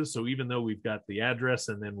addresses. So even though we've got the address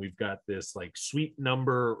and then we've got this like suite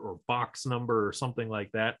number or box number or something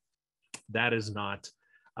like that, that is not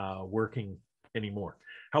working anymore.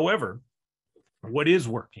 However, what is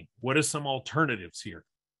working? What are some alternatives here?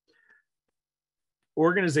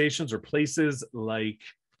 Organizations or places like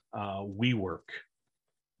WeWork,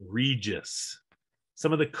 Regis,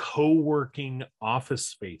 some of the co-working office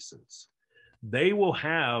spaces, they will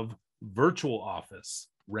have virtual office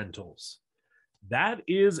rentals. That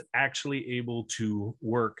is actually able to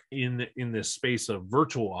work in this space of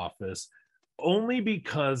virtual office only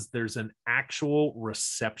because there's an actual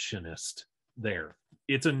receptionist there.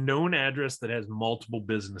 It's a known address that has multiple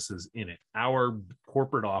businesses in it. Our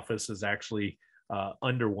corporate office is actually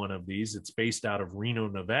under one of these. It's based out of Reno,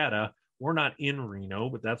 Nevada. We're not in Reno,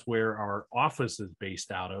 but that's where our office is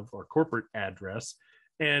based out of, our corporate address.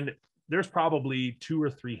 And there's probably 200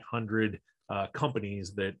 or 300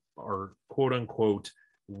 companies that are quote unquote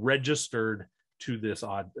registered to this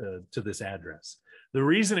address. The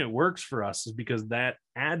reason it works for us is because that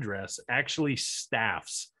address actually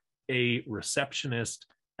staffs a receptionist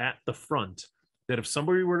at the front that if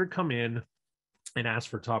somebody were to come in and ask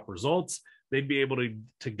for top results, they'd be able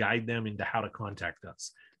to guide them into how to contact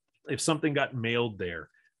us. If something got mailed there,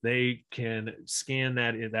 they can scan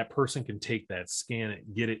that. That person can take that, scan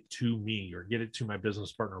it, get it to me or get it to my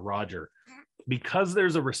business partner, Roger. Because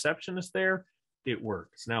there's a receptionist there, it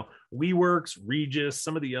works. Now, WeWorks, Regis,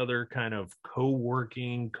 some of the other kind of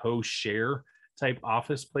co-working, co-share type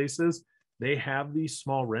office places, they have these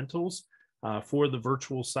small rentals for the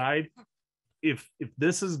virtual side. If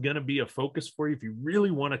this is going to be a focus for you, if you really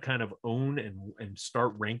want to kind of own and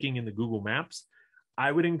start ranking in the Google Maps,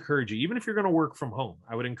 I would encourage you, even if you're going to work from home,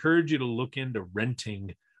 I would encourage you to look into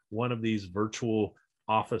renting one of these virtual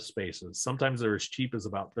office spaces. Sometimes they're as cheap as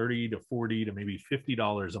about $30 to $40 to maybe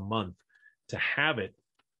 $50 a month to have it,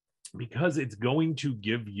 because it's going to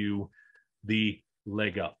give you the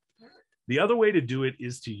leg up. The other way to do it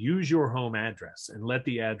is to use your home address and let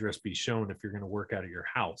the address be shown if you're going to work out of your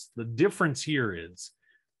house. The difference here is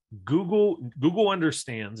Google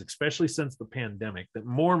understands, especially since the pandemic, that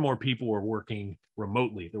more and more people are working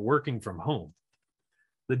remotely. They're working from home.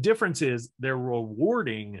 The difference is they're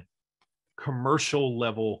rewarding commercial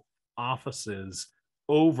level offices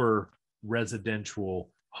over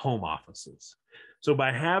residential home offices. So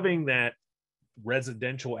by having that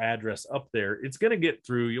residential address up there, it's going to get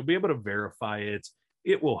through. You'll be able to verify it.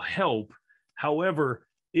 It will help. However,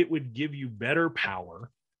 it would give you better power.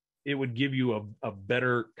 It would give you a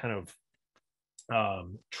better kind of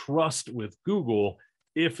trust with Google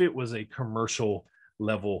if it was a commercial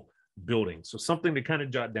level building. So something to kind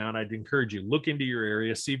of jot down. I'd encourage you, look into your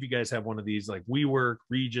area, see if you guys have one of these like WeWork,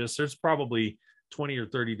 Regis. There's probably 20 or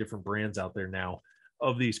 30 different brands out there now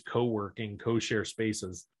of these co-working, co-share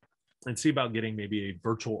spaces, and see about getting maybe a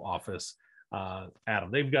virtual office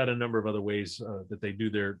Adam. They've got a number of other ways that they do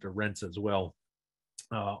their rents as well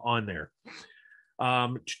on there. I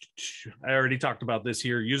already talked about this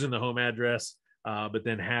here, using the home address, but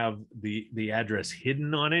then have the address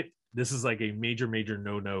hidden on it. This is like a major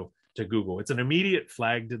no-no to Google. It's an immediate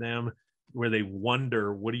flag to them where they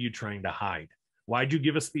wonder, what are you trying to hide? Why'd you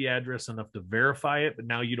give us the address enough to verify it, but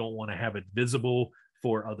now you don't want to have it visible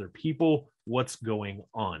for other people? What's going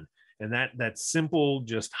on? And that simple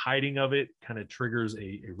just hiding of it kind of triggers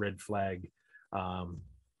a red flag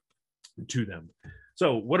to them.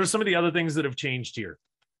 So what are some of the other things that have changed here?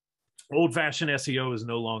 Old-fashioned SEO is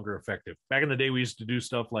no longer effective. Back in the day, we used to do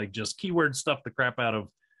stuff like just keyword stuff the crap out of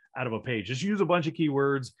a page. Just use a bunch of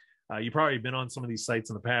keywords. You've probably been on some of these sites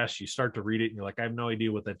in the past. You start to read it and you're like, I have no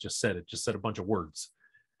idea what that just said. It just said a bunch of words.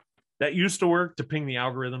 That used to work to ping the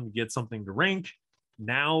algorithm to get something to rank.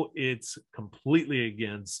 Now it's completely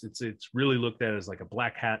against. It's really looked at as like a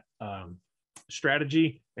black hat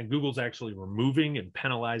strategy, and Google's actually removing and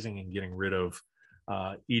penalizing and getting rid of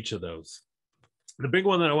each of those. The big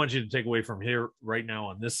one that I want you to take away from here right now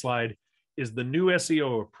on this slide is the new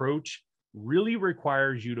SEO approach really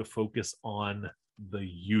requires you to focus on the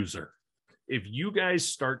user. If you guys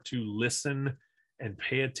start to listen and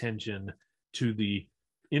pay attention to the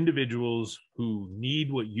individuals who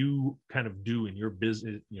need what you kind of do in your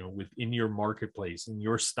business, within your marketplace, in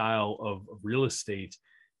your style of real estate,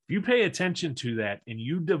 if you pay attention to that and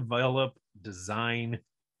you develop, design,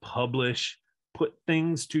 publish, put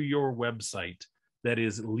things to your website that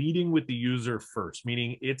is leading with the user first,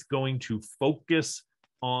 meaning it's going to focus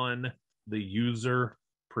on the user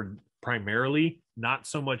primarily, not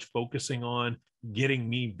so much focusing on getting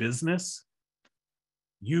me business,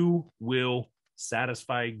 you will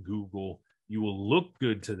satisfy Google. You will look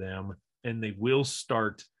good to them, and they will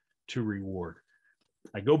start to reward.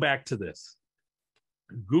 I go back to this.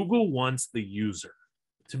 Google wants the user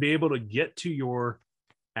to be able to get to your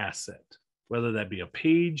asset, whether that be a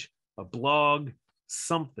page, a blog,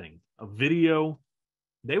 something, a video.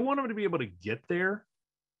 They want them to be able to get there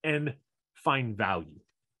and find value.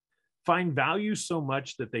 Find value so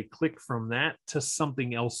much that they click from that to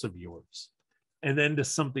something else of yours, and then to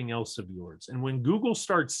something else of yours. And when Google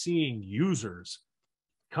starts seeing users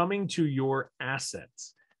coming to your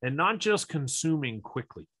assets and not just consuming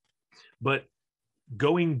quickly, but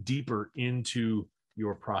going deeper into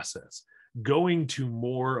your process, going to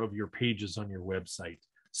more of your pages on your website,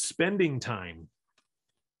 spending time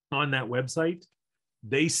on that website,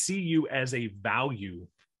 they see you as a value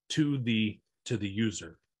to the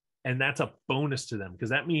user. And that's a bonus to them,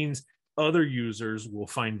 because that means other users will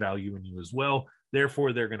find value in you as well.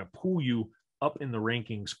 Therefore, they're going to pull you up in the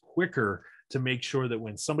rankings quicker to make sure that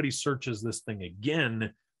when somebody searches this thing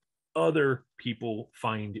again, other people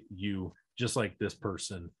find you just like this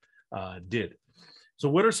person did. So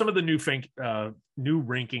what are some of the new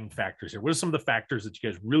ranking factors here? What are some of the factors that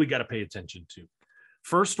you guys really got to pay attention to?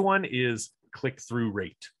 First one is click-through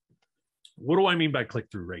rate. What do I mean by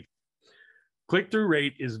click-through rate? Click-through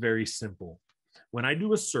rate is very simple. When I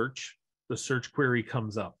do a search, the search query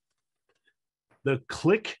comes up. The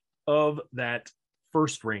click of that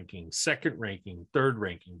first ranking, second ranking, third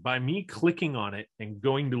ranking, by me clicking on it and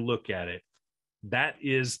going to look at it, that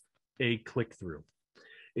is a click-through.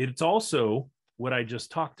 It's also what I just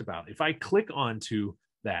talked about. If I click onto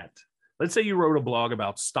that, let's say you wrote a blog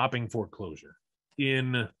about stopping foreclosure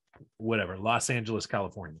in whatever, Los Angeles,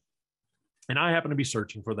 California. And I happen to be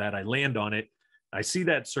searching for that. I land on it. I see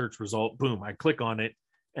that search result, boom, I click on it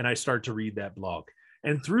and I start to read that blog.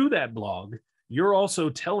 And through that blog, you're also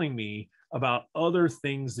telling me about other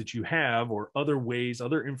things that you have, or other ways,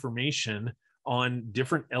 other information on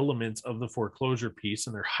different elements of the foreclosure piece,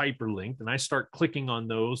 and they're hyperlinked. And I start clicking on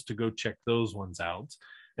those to go check those ones out.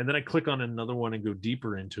 And then I click on another one and go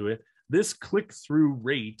deeper into it. This click-through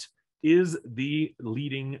rate is the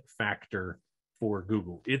leading factor for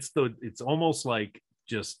Google. It's almost like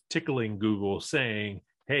just tickling Google, saying,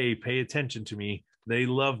 hey, pay attention to me. They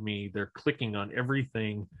love me. They're clicking on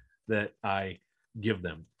everything that I give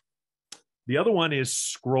them. The other one is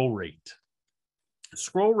scroll rate.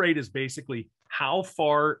 Scroll rate is basically how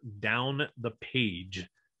far down the page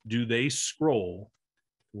do they scroll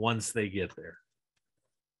once they get there.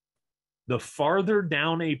 The farther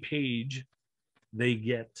down a page they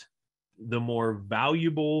get, the more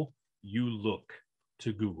valuable you look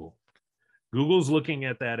to Google. Google's looking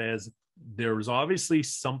at that as there was obviously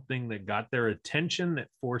something that got their attention that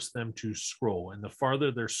forced them to scroll. And the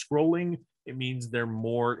farther they're scrolling, it means they're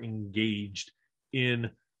more engaged in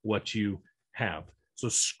what you have. So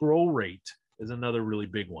scroll rate is another really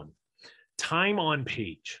big one. Time on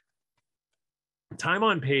page. Time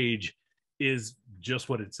on page is just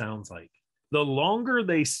what it sounds like. The longer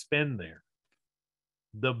they spend there,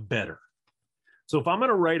 the better. So if I'm going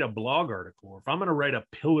to write a blog article, or if I'm going to write a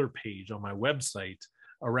pillar page on my website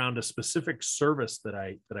around a specific service that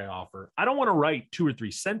I offer, I don't want to write 2 or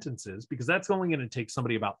 3 sentences, because that's only going to take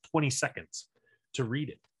somebody about 20 seconds to read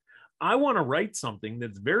it. I want to write something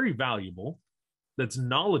that's very valuable, that's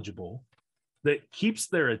knowledgeable, that keeps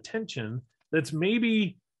their attention, that's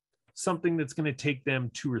maybe something that's going to take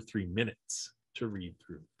them 2 or 3 minutes to read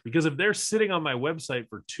through. Because if they're sitting on my website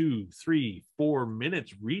for 2, 3, 4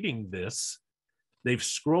 minutes reading this, they've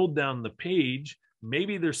scrolled down the page,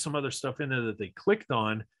 maybe there's some other stuff in there that they clicked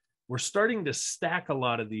on. We're starting to stack a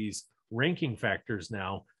lot of these ranking factors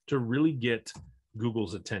now to really get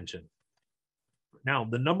Google's attention. Now,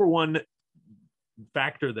 the number one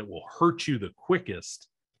factor that will hurt you the quickest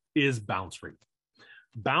is bounce rate.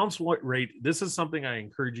 Bounce rate, this is something I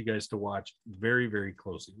encourage you guys to watch very, very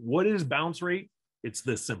closely. What is bounce rate? It's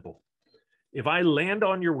this simple. If I land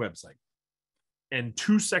on your website and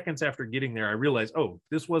 2 seconds after getting there, I realize, oh,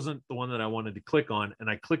 this wasn't the one that I wanted to click on, and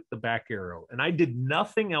I clicked the back arrow, and I did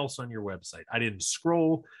nothing else on your website. I didn't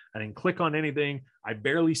scroll. I didn't click on anything. I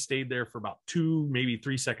barely stayed there for about 2, maybe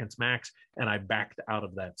 3 seconds max, and I backed out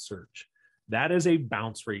of that search. That is a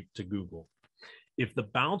bounce rate to Google. If the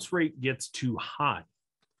bounce rate gets too high,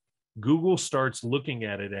 Google starts looking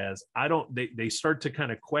at it as, they start to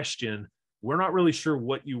kind of question, we're not really sure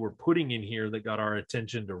what you were putting in here that got our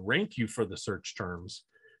attention to rank you for the search terms,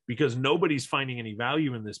 because nobody's finding any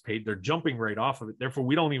value in this page. They're jumping right off of it. Therefore,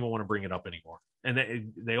 we don't even want to bring it up anymore.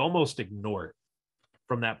 And they almost ignore it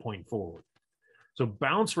from that point forward. So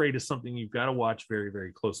bounce rate is something you've got to watch very,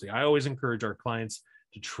 very closely. I always encourage our clients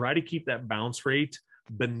to try to keep that bounce rate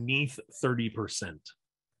beneath 30%.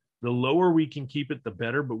 The lower we can keep it, the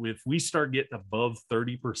better. But if we start getting above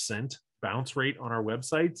 30% bounce rate on our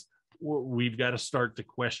websites, we've got to start to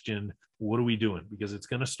question, what are we doing? Because it's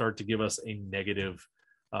going to start to give us a negative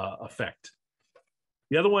effect.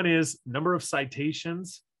 The other one is number of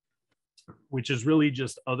citations, which is really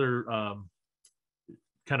just other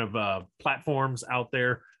platforms out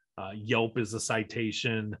there. Yelp is a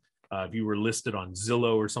citation. If you were listed on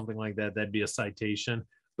Zillow or something like that, that'd be a citation.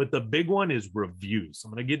 But the big one is reviews. I'm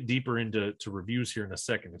going to get deeper into reviews here in a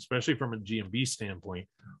second, especially from a GMB standpoint.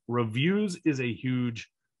 Reviews is a huge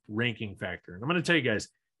ranking factor. And I'm going to tell you guys,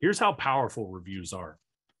 here's how powerful reviews are.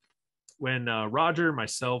 When Roger,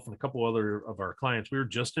 myself, and a couple other of our clients, we were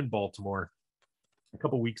just in Baltimore a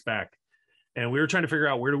couple weeks back, and we were trying to figure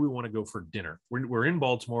out, where do we want to go for dinner? We're in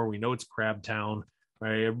Baltimore. We know it's Crab Town,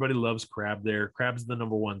 right? Everybody loves crab there. Crab's the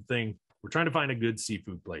number one thing. We're trying to find a good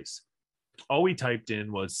seafood place. All we typed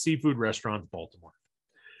in was seafood restaurants, Baltimore.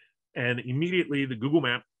 And immediately the Google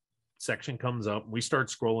Map section comes up. We start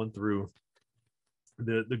scrolling through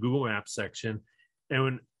the Google Maps section. And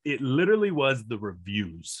when it literally was the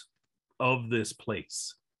reviews of this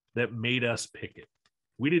place that made us pick it.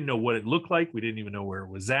 We didn't know what it looked like. We didn't even know where it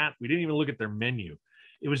was at. We didn't even look at their menu.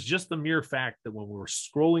 It was just the mere fact that when we were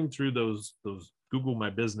scrolling through those Google My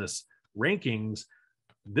Business rankings,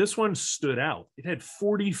 this one stood out. It had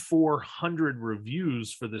 4,400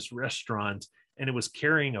 reviews for this restaurant, and it was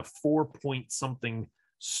carrying a 4-point-something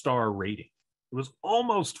star rating. It was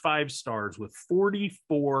almost 5 stars with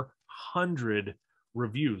 4,400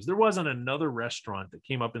 reviews. There wasn't another restaurant that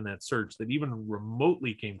came up in that search that even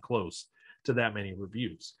remotely came close to that many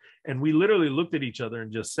reviews. And we literally looked at each other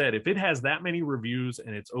and just said, if it has that many reviews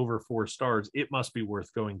and it's over 4 stars, it must be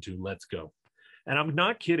worth going to. Let's go. And I'm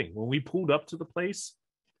not kidding. When we pulled up to the place,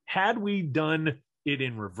 had we done it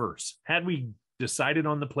in reverse, had we decided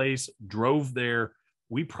on the place, drove there,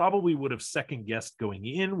 we probably would have second guessed going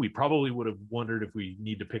in. We probably would have wondered if we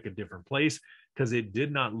need to pick a different place, because it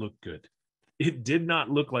did not look good. It did not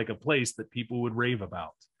look like a place that people would rave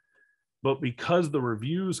about. But because the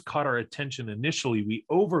reviews caught our attention initially, we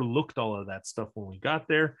overlooked all of that stuff when we got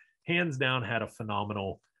there. Hands down, had a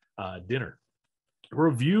phenomenal dinner.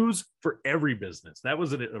 Reviews for every business. That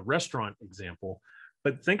was a restaurant example.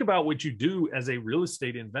 But think about what you do as a real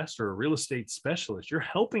estate investor, a real estate specialist. You're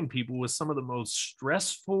helping people with some of the most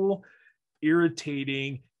stressful,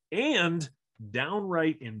 irritating, and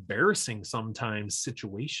downright embarrassing sometimes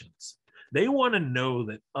situations. They want to know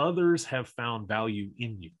that others have found value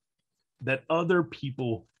in you, that other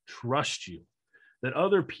people trust you, that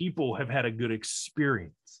other people have had a good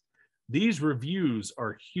experience. These reviews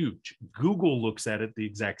are huge. Google looks at it the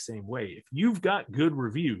exact same way. If you've got good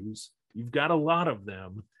reviews, you've got a lot of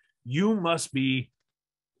them, you must be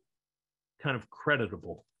kind of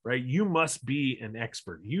creditable, right? You must be an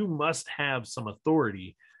expert. You must have some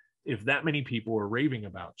authority if that many people are raving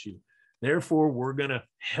about you. Therefore, we're going to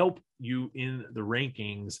help you in the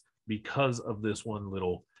rankings because of this one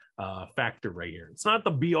little factor right here. It's not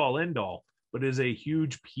the be all end all, but is a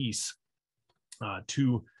huge piece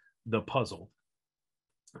to the puzzle.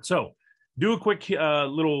 So do a quick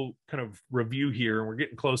little kind of review here, and we're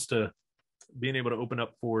getting close to being able to open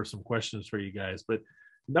up for some questions for you guys. But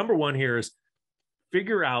number one here is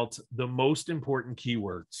figure out the most important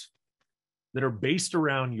keywords that are based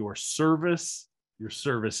around your service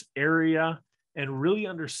area, and really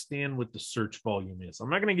understand what the search volume is. I'm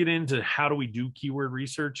not going to get into how do we do keyword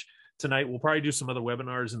research tonight. We'll probably do some other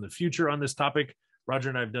webinars in the future on this topic. Roger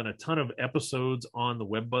and I have done a ton of episodes on the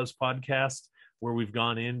Web Buzz podcast where we've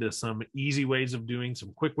gone into some easy ways of doing,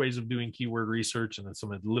 some quick ways of doing keyword research, and then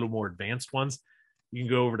some a little more advanced ones. You can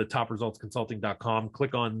go over to topresultsconsulting.com,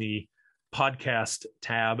 click on the podcast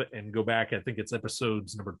tab, and go back. I think it's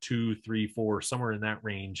episodes number 2, 3, 4, somewhere in that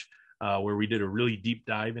range, where we did a really deep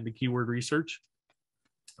dive into keyword research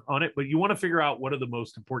on it. But you want to figure out what are the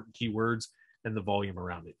most important keywords and the volume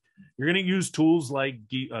around it. You're going to use tools like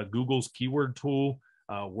Google's keyword tool,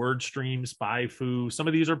 WordStream, SpyFu. Some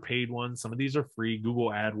of these are paid ones. Some of these are free. Google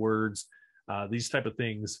AdWords, these type of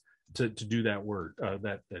things to do that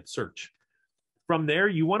that search. From there,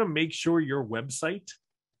 you want to make sure your website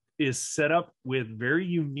is set up with very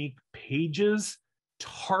unique pages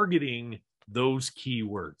targeting those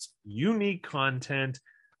keywords, unique content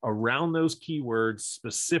around those keywords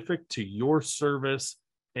specific to your service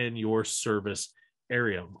and your service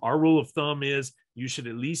area. Our rule of thumb is you should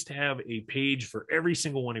at least have a page for every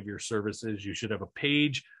single one of your services. You should have a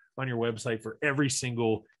page on your website for every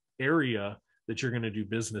single area that you're going to do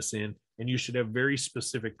business in. And you should have very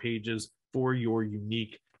specific pages for your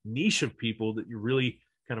unique niche of people that you're really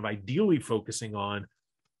kind of ideally focusing on,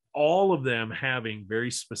 all of them having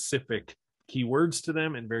very specific keywords to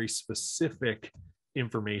them and very specific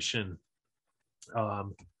information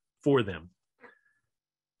for them.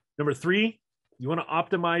 Number 3, you want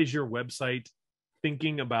to optimize your website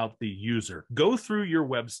thinking about the user. Go through your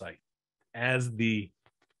website as the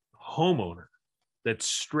homeowner that's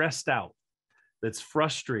stressed out, that's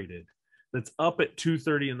frustrated, that's up at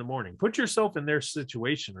 2:30 in the morning. Put yourself in their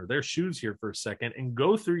situation or their shoes here for a second and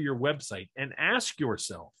go through your website and ask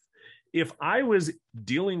yourself, if I was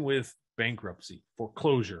dealing with bankruptcy,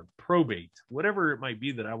 foreclosure, probate, whatever it might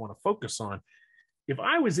be that I want to focus on, if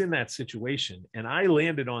I was in that situation and I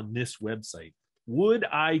landed on this website, would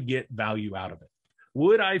I get value out of it?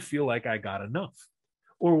 Would I feel like I got enough?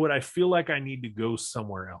 Or would I feel like I need to go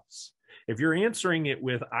somewhere else? If you're answering it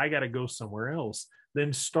with, I got to go somewhere else,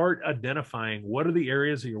 then start identifying what are the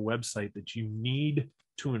areas of your website that you need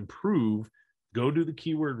to improve. Go do the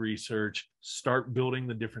keyword research, start building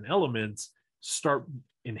the different elements, start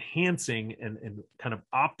enhancing and kind of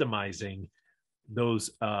optimizing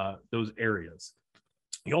those areas.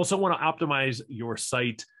 You also want to optimize your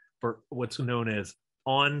site for what's known as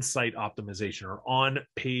on-site optimization or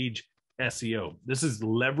on-page SEO. This is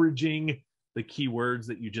leveraging the keywords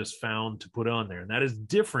that you just found to put on there. And that is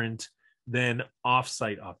different than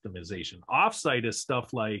off-site optimization. Off-site is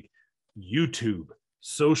stuff like YouTube,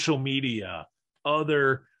 social media,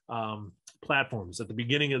 other platforms. At the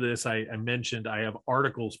beginning of this, I mentioned I have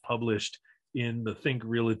articles published in the Think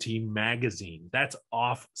Realty magazine. That's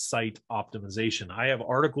off-site optimization. I have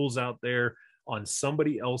articles out there on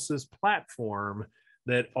somebody else's platform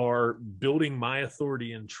that are building my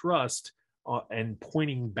authority and trust and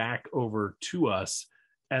pointing back over to us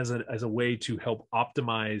as a way to help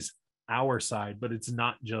optimize our side, but it's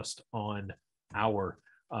not just on our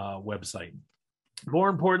website. More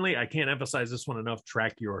importantly, I can't emphasize this one enough,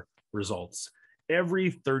 track your results.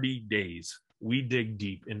 Every 30 days, we dig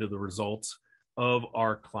deep into the results of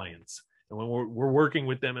our clients. And when we're working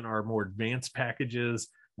with them in our more advanced packages,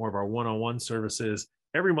 more of our one-on-one services,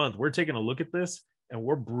 every month we're taking a look at this and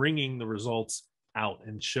we're bringing the results out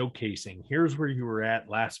and showcasing, here's where you were at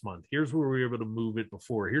last month. Here's where we were able to move it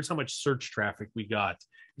before. Here's how much search traffic we got.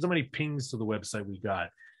 Here's how many pings to the website we got.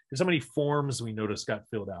 Here's how many forms we noticed got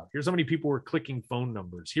filled out. Here's how many people were clicking phone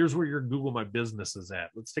numbers. Here's where your Google My Business is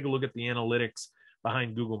at. Let's take a look at the analytics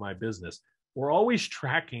behind Google My Business. We're always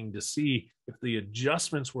tracking to see if the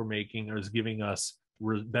adjustments we're making are giving us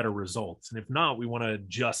better results. And if not, we want to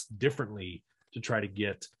adjust differently to try to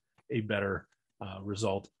get a better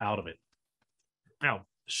result out of it. Now,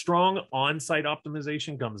 strong on-site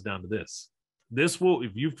optimization comes down to this. This will,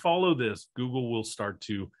 if you follow this, Google will start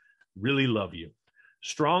to really love you.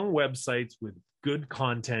 Strong websites with good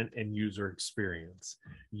content and user experience.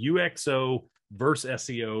 UXO versus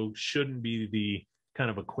SEO shouldn't be the kind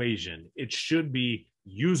of equation. It should be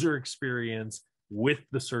user experience with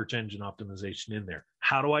the search engine optimization in there.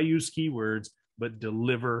 How do I use keywords but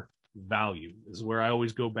deliver value? This is where I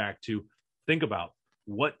always go back to think about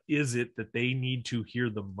what is it that they need to hear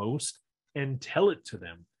the most and tell it to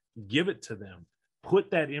them, give it to them,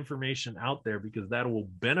 put that information out there, because that will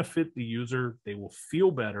benefit the user. They will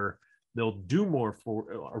feel better. They'll do more for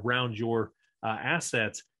around your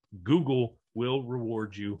assets. Google will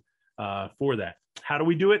reward you for that. How do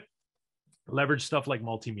we do it? Leverage stuff like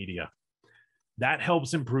multimedia. That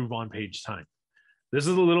helps improve on-page time. This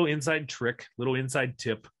is a little inside trick, little inside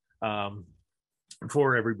tip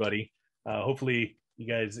for everybody. Hopefully you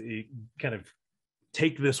guys kind of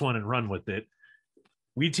take this one and run with it.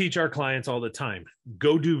 We teach our clients all the time,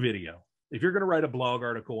 go do video. If you're going to write a blog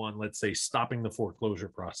article on, let's say, stopping the foreclosure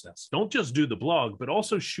process, don't just do the blog, but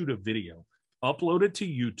also shoot a video, upload it to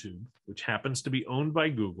YouTube, which happens to be owned by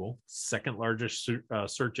Google, second largest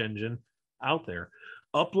search engine out there.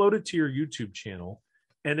 Upload it to your YouTube channel,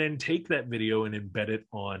 and then take that video and embed it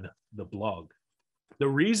on the blog. The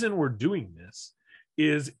reason we're doing this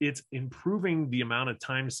is it's improving the amount of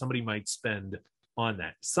time somebody might spend on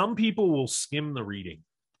that. Some people will skim the reading.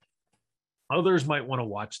 Others might want to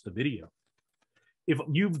watch the video. If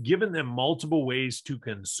you've given them multiple ways to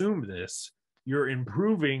consume this, you're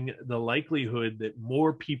improving the likelihood that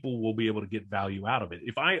more people will be able to get value out of it.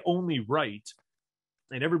 If I only write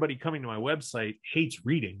and everybody coming to my website hates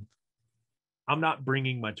reading, I'm not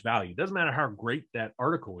bringing much value. It doesn't matter how great that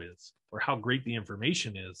article is or how great the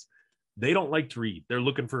information is. They don't like to read. They're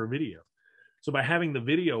looking for a video. So by having the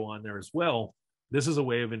video on there as well, this is a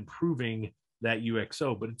way of improving that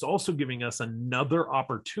UXO, but it's also giving us another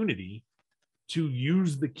opportunity to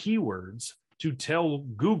use the keywords to tell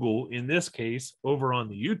Google, in this case, over on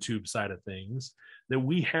the YouTube side of things, that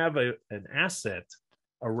we have an asset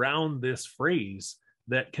around this phrase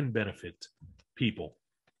that can benefit people.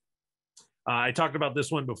 I talked about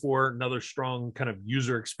this one before. Another strong kind of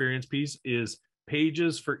user experience piece is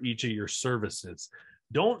pages for each of your services.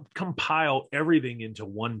 Don't compile everything into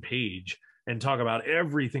one page and talk about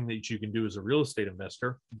everything that you can do as a real estate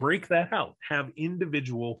investor. Break that out. Have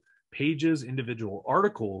individual pages, individual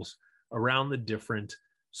articles around the different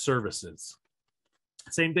services.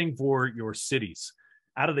 Same thing for your cities.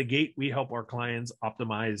 Out of the gate, we help our clients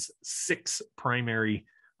optimize 6 primary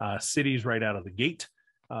cities right out of the gate.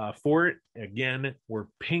 For it, again, we're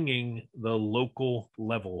pinging the local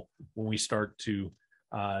level when we start to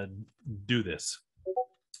do this.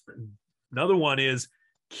 Another one is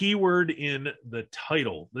keyword in the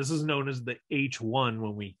title. This is known as the H1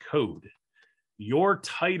 when we code. Your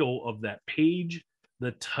title of that page,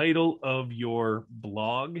 the title of your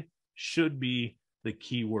blog should be the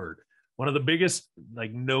keyword. One of the biggest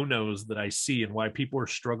no-nos that I see and why people are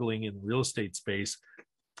struggling in the real estate space,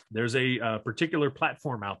 there's a particular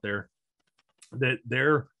platform out there that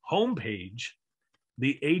their homepage,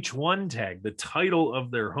 the H1 tag, the title of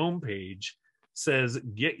their homepage says,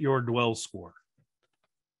 get your dwell score.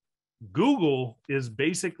 Google is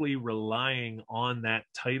basically relying on that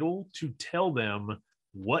title to tell them,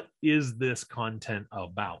 what is this content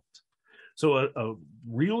about? So a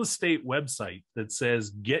real estate website that says,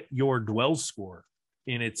 get your dwell score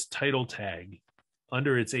in its title tag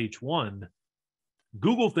under its H1,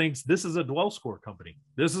 Google thinks this is a dwell score company.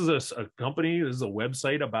 This is a company, this is a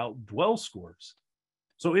website about dwell scores.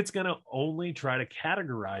 So it's going to only try to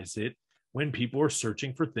categorize it when people are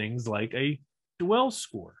searching for things like a dwell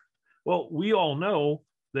score. Well, we all know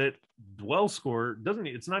that dwell score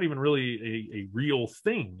it's not even really a real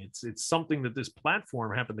thing. It's something that this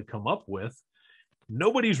platform happened to come up with.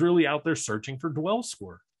 Nobody's really out there searching for dwell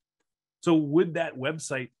score. So would that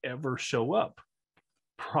website ever show up?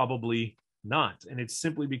 Probably not. And it's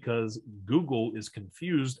simply because Google is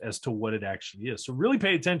confused as to what it actually is. So really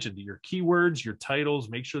pay attention to your keywords, your titles,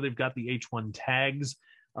 make sure they've got the H1 tags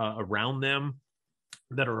around them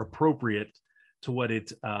that are appropriate to what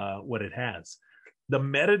it has. The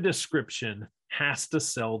meta description has to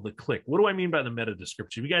sell the click. What do I mean by the meta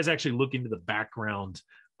description? If you guys actually look into the background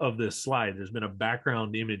of this slide, there's been a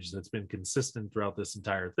background image that's been consistent throughout this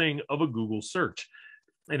entire thing of a Google search.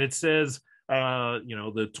 And it says,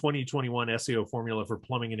 the 2021 SEO formula for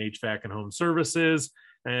plumbing and HVAC and home services.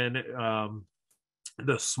 And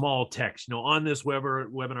the small text, on this webinar,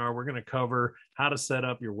 we're going to cover how to set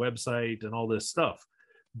up your website and all this stuff.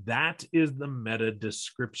 That is the meta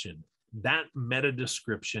description. That meta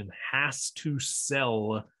description has to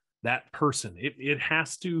sell that person. It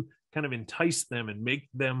has to kind of entice them and make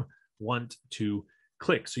them want to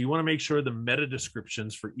click. So you want to make sure the meta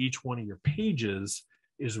descriptions for each one of your pages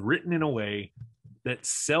is written in a way that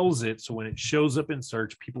sells it. So when it shows up in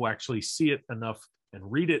search, people actually see it enough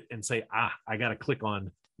and read it and say, I got to click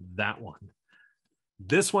on that one.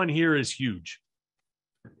 This one here is huge.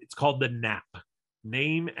 It's called the NAP,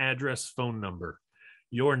 name, address, phone number.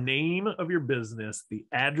 Your name of your business, the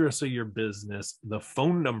address of your business, the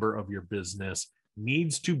phone number of your business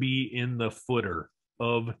needs to be in the footer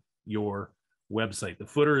of your website. The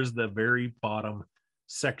footer is the very bottom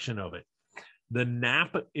section of it. The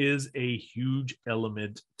NAP is a huge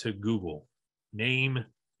element to Google. Name,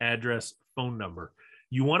 address, phone number.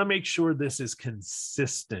 You want to make sure this is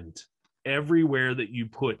consistent everywhere that you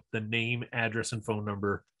put the name, address, and phone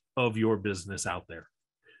number of your business out there.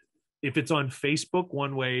 If it's on Facebook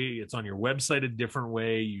one way, it's on your website a different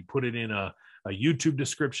way, you put it in a YouTube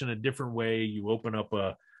description a different way, you open up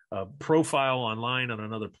a profile online on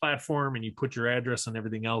another platform and you put your address and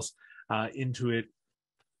everything else into it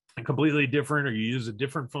completely different, or you use a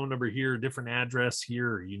different phone number here, a different address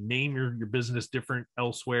here, or you name your business different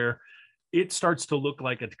elsewhere, it starts to look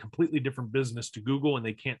like a completely different business to Google, and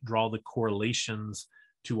they can't draw the correlations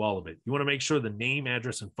to all of it. You want to make sure the name,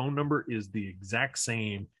 address, and phone number is the exact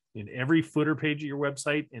same in every footer page of your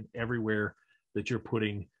website and everywhere that you're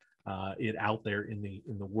putting it out there in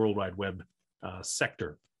the World Wide Web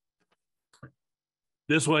sector.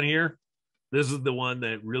 This one here, this is the one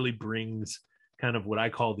that really brings kind of what I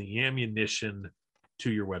call the ammunition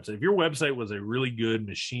to your website. If your website was a really good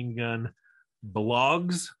machine gun,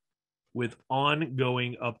 blogs with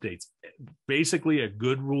ongoing updates, basically a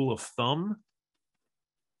good rule of thumb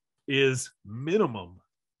is minimum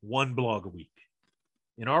one blog a week.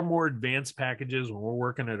 In our more advanced packages, when we're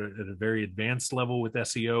working at a very advanced level with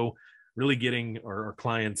SEO, really getting our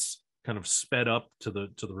clients kind of sped up to the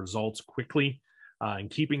results quickly and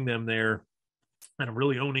keeping them there, and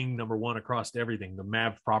really owning number one across everything, the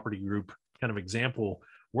MAV property group kind of example,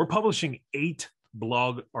 we're publishing 8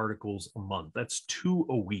 blog articles a month. That's 2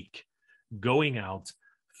 a week going out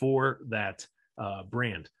for that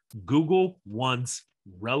brand. Google wants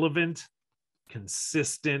relevant,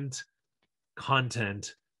 consistent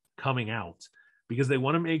content coming out because they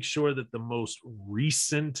want to make sure that the most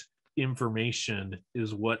recent information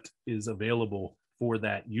is what is available for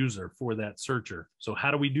that user, for that searcher. So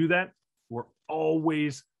how do we do that? We're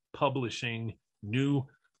always publishing new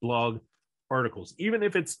blog articles, even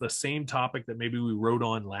if it's the same topic that maybe we wrote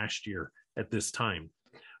on last year at this time.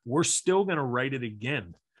 We're still going to write it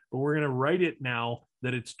again, but we're going to write it now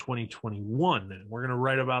that it's 2021. And we're going to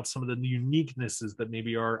write about some of the uniquenesses that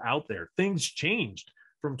maybe are out there. Things changed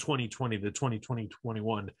from 2020 to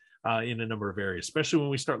 2021 in a number of areas, especially when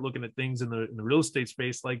we start looking at things in the real estate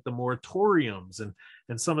space, like the moratoriums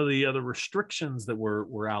and some of the other restrictions that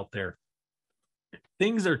were out there.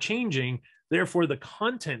 Things are changing. Therefore, the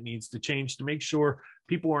content needs to change to make sure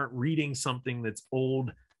people aren't reading something that's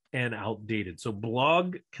old and outdated. So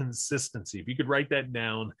blog consistency, if you could write that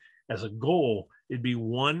down as a goal, it'd be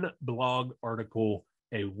 1 blog article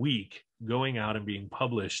a week going out and being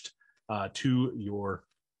published to your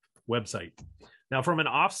website. Now, from an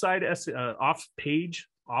off-site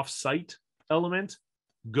element,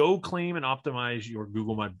 go claim and optimize your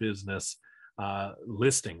Google My Business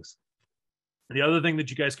listings. The other thing that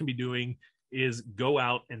you guys can be doing is go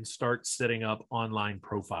out and start setting up online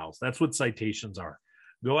profiles. That's what citations are.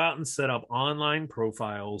 Go out and set up online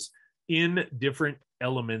profiles in different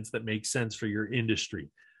elements that make sense for your industry.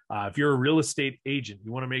 If you're a real estate agent,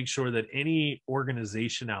 you want to make sure that any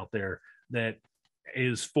organization out there that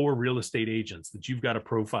is for real estate agents, that you've got a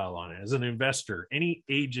profile on it. As an investor, any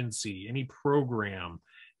agency, any program,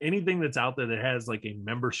 anything that's out there that has like a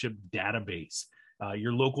membership database,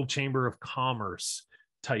 your local chamber of commerce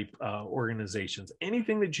type organizations,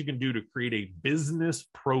 anything that you can do to create a business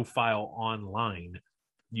profile online,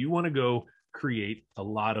 you want to go create a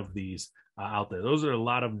lot of these out there. Those are a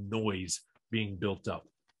lot of noise being built up.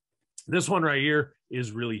 This one right here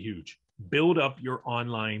is really huge. Build up your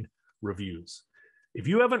online reviews. If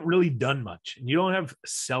you haven't really done much and you don't have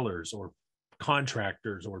sellers or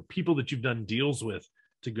contractors or people that you've done deals with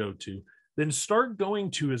to go to, then start going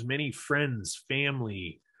to as many friends,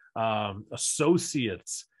 family,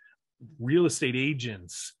 associates, real estate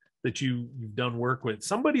agents that you've done work with,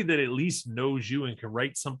 somebody that at least knows you and can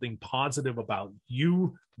write something positive about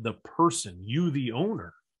you, the person, you, the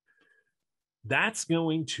owner. That's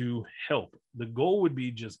going to help. The goal would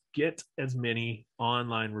be just get as many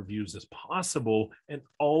online reviews as possible and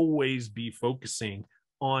always be focusing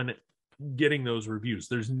on getting those reviews.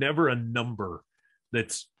 There's never a number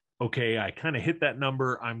that's, okay, I kind of hit that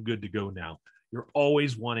number, I'm good to go now. You're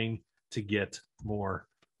always wanting to get more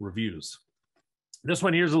reviews. This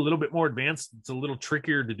one here is a little bit more advanced. It's a little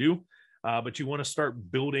trickier to do, but you want to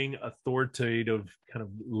start building authoritative kind of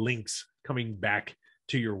links coming back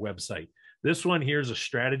to your website. This one here is a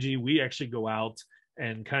strategy. We actually go out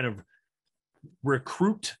and kind of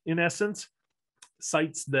recruit, in essence,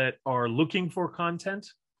 sites that are looking for content,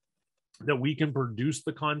 that we can produce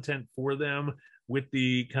the content for them with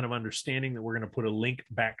the kind of understanding that we're going to put a link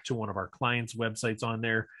back to one of our clients' websites on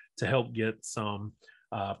there to help get some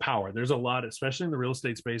power. There's a lot, especially in the real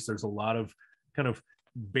estate space, there's a lot of kind of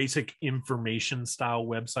basic information style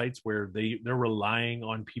websites where they're relying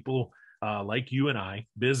on people like you and I,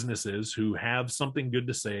 businesses who have something good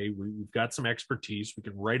to say. We've got some expertise. We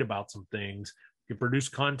can write about some things. We can produce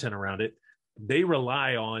content around it. They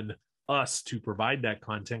rely on us to provide that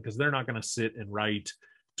content because they're not going to sit and write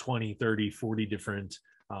 20, 30, 40 different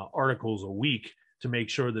articles a week to make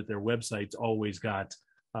sure that their website's always got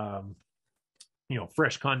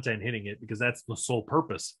fresh content hitting it, because that's the sole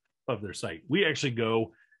purpose of their site. We actually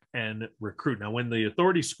go and recruit. Now, when the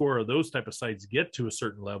authority score of those type of sites get to a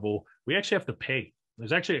certain level, we actually have to pay.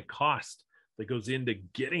 There's actually a cost that goes into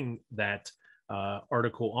getting that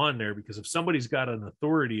article on there, because if somebody's got an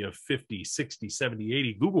authority of 50, 60, 70,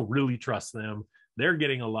 80, Google really trusts them. They're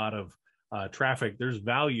getting a lot of traffic. There's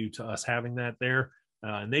value to us having that there.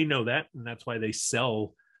 And they know that, and that's why they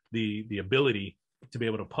sell the ability to be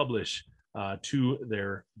able to publish to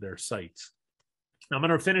their sites. Now, I'm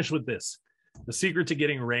going to finish with this. The secret to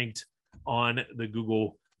getting ranked on the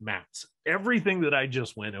Google Maps. Everything that I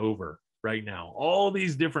just went over right now, all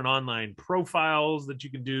these different online profiles that you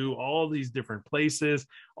can do, all these different places,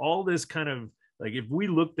 all this kind of, like, if we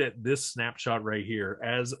looked at this snapshot right here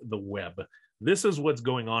as the web, this is what's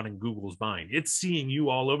going on in Google's mind. It's seeing you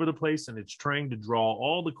all over the place, and it's trying to draw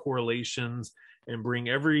all the correlations and bring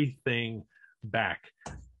everything back.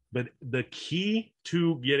 But the key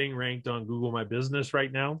to getting ranked on Google My Business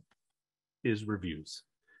right now is reviews.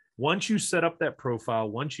 Once you set up that profile,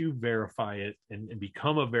 once you verify it and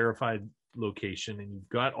become a verified location, and you've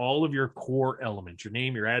got all of your core elements, your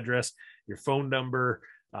name, your address, your phone number,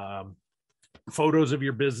 photos of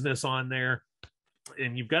your business on there,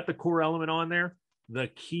 and you've got the core element on there, the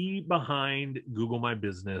key behind Google My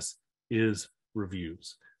Business is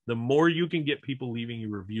reviews. The more you can get people leaving you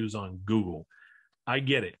reviews on Google, I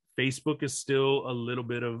get it. Facebook is still a little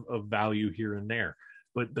bit of value here and there,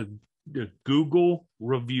 but the Google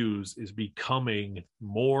reviews is becoming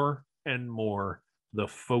more and more the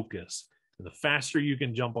focus. And the faster you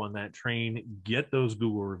can jump on that train, get those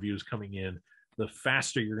Google reviews coming in, the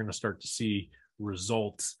faster you're going to start to see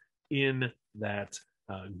results in that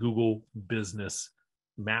Google business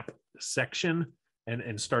map section,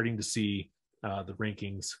 and starting to see the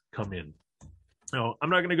rankings come in. Now, I'm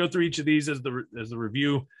not going to go through each of these as the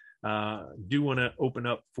review. Do want to open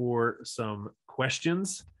up for some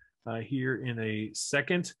questions here in a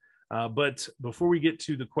second. But before we get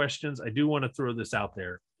to the questions, I do want to throw this out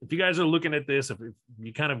there. If you guys are looking at this, if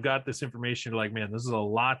you kind of got this information, you're like, man, this is a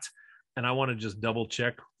lot, and I want to just double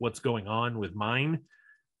check what's going on with mine,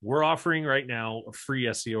 we're offering right now a free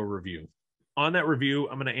SEO review. On that review,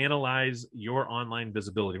 I'm going to analyze your online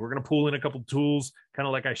visibility. We're going to pull in a couple tools, kind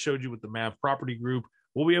of like I showed you with the MAV property group.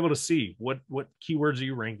 We'll be able to see what keywords are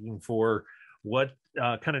you ranking for, what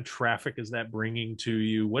kind of traffic is that bringing to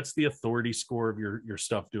you, what's the authority score of your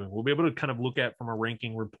stuff doing. We'll be able to kind of look at from a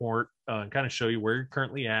ranking report and kind of show you where you're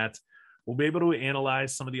currently at. We'll be able to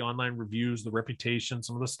analyze some of the online reviews, the reputation,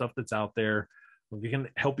 some of the stuff that's out there. We can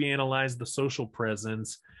help you analyze the social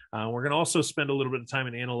presence. We're going to also spend a little bit of time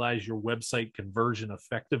and analyze your website conversion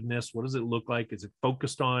effectiveness. What does it look like? Is it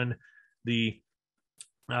focused on the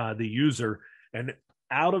user? And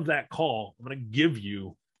out of that call, I'm going to give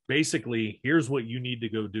you basically, here's what you need to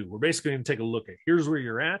go do. We're basically going to take a look at, here's where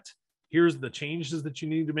you're at. Here's the changes that you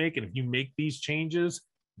need to make. And if you make these changes,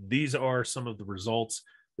 these are some of the results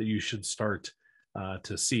that you should start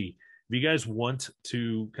to see. If you guys want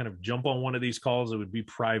to kind of jump on one of these calls, it would be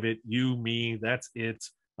private. You, me, that's it.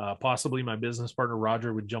 Possibly my business partner,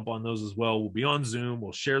 Roger, would jump on those as well. We'll be on Zoom.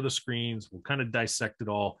 We'll share the screens. We'll kind of dissect it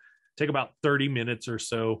all. Take about 30 minutes or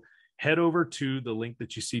so. Head over to the link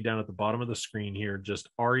that you see down at the bottom of the screen here, just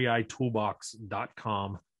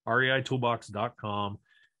reitoolbox.com, reitoolbox.com,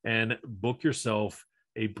 and book yourself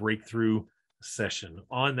a breakthrough session.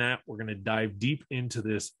 On that, we're going to dive deep into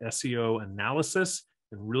this SEO analysis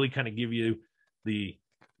and really kind of give you the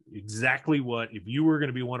exactly what, if you were going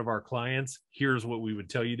to be one of our clients, here's what we would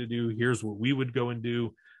tell you to do. Here's what we would go and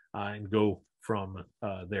do, and go from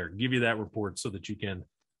there. Give you that report so that you can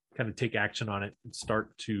kind of take action on it and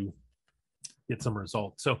start to get some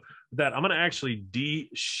results. So with that, I'm going to actually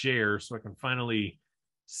de-share so I can finally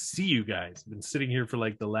see you guys. I've been sitting here for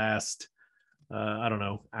like the last, I don't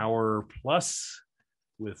know, hour plus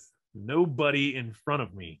with nobody in front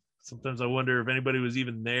of me. Sometimes I wonder if anybody was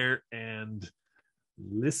even there and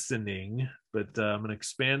listening, but I'm going to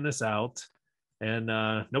expand this out. And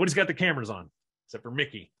nobody's got the cameras on except for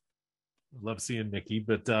Mickey. I love seeing Mickey,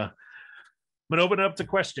 but I'm going to open it up to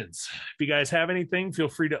questions. If you guys have anything, feel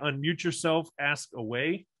free to unmute yourself, ask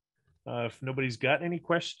away. If nobody's got any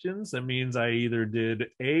questions, that means I either did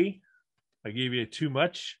I gave you too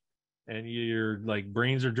much and your like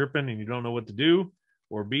brains are dripping and you don't know what to do,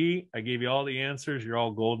 or B, I gave you all the answers, you're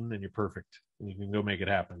all golden and you're perfect and you can go make it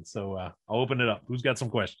happen. So I'll open it up. Who's got some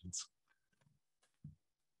questions?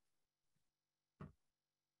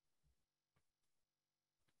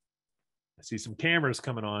 I see some cameras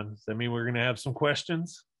coming on. Does that mean we're going to have some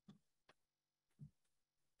questions?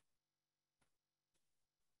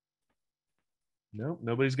 No,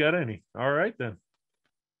 nobody's got any. All right, then.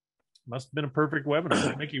 Must have been a perfect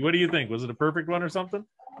webinar. Mickey, what do you think? Was it a perfect one or something?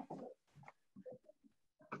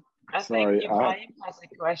 I think Ibrahim has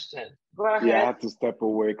a question. Go ahead. Yeah, I had to step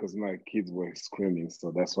away because my kids were screaming,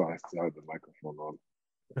 so that's why I still had the microphone on.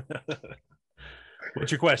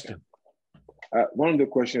 What's your question? One of the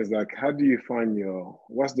questions is like, how do you find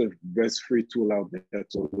what's the best free tool out there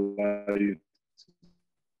to allow you to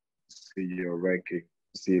see your ranking,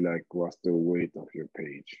 see like what's the weight of your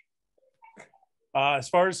page? As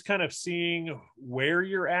far as kind of seeing where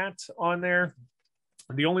you're at on there,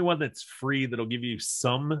 the only one that's free that'll give you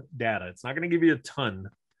some data. It's not going to give you a ton.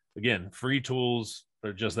 Again, free tools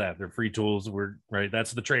are just that. They're free tools. Right.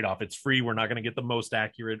 That's the trade-off. It's free. We're not going to get the most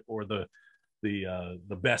accurate or the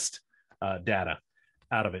best data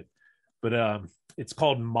out of it. But it's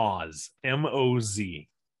called Moz, M-O-Z.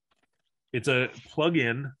 It's a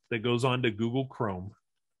plugin that goes on to Google Chrome.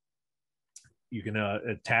 You can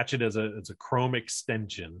attach it as a Chrome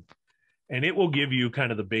extension, and it will give you kind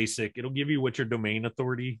of the basic. It'll give you what your domain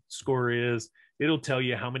authority score is. It'll tell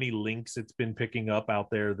you how many links it's been picking up out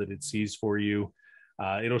there that it sees for you.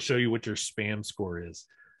 It'll show you what your spam score is.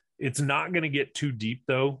 It's not going to get too deep,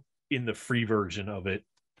 though, in the free version of it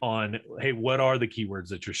on, hey, what are the keywords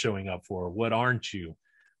that you're showing up for? What aren't you?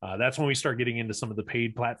 That's when we start getting into some of the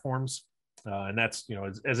paid platforms. And that's,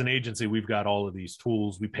 as an agency, we've got all of these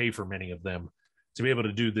tools. We pay for many of them to be able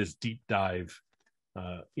to do this deep dive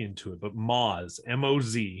into it. But Moz,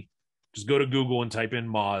 M-O-Z, just go to Google and type in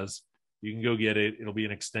Moz. You can go get it. It'll be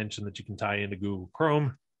an extension that you can tie into Google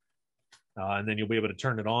Chrome. And then you'll be able to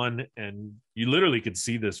turn it on. And you literally could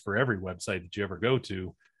see this for every website that you ever go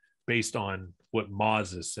to based on what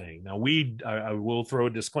Moz is saying. Now, I will throw a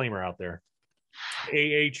disclaimer out there.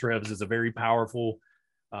 Ahrefs is a very powerful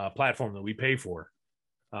platform that we pay for.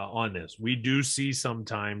 On this, we do see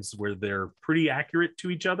sometimes where they're pretty accurate to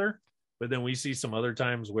each other, but then we see some other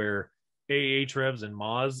times where Ahrefs and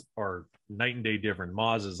Moz are night and day different.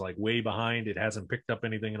 Moz is like way behind. It hasn't picked up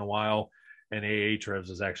anything in a while, and Ahrefs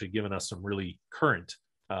has actually given us some really current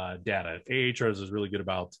data. Ahrefs is really good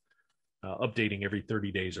about updating every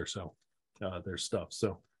 30 days or so their stuff.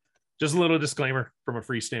 So just a little disclaimer from a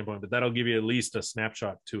free standpoint, but that'll give you at least a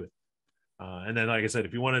snapshot to it. And then, like I said,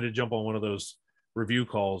 if you wanted to jump on one of those review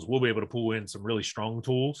calls, we'll be able to pull in some really strong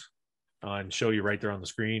tools and show you right there on the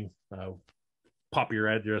screen. Pop your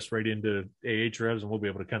address right into Ahrefs, and we'll be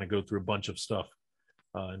able to kind of go through a bunch of stuff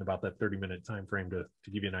in about that 30-minute time frame to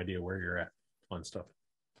give you an idea where you're at on stuff.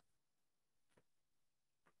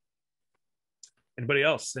 Anybody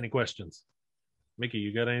else? Any questions? Mickey,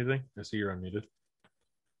 you got anything? I see you're unmuted.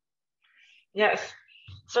 Yes.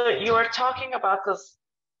 So you were talking about this.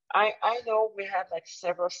 I know we have like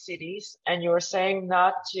several cities, and you were saying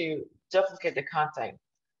not to duplicate the content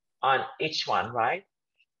on each one, right?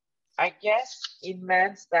 I guess it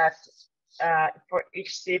meant that for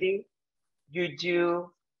each city, you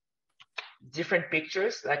do different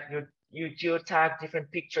pictures, like you geotag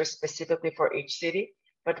different pictures specifically for each city.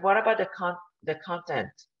 But what about the content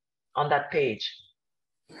on that page?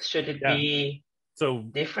 Should it be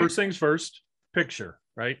different? First things first, picture.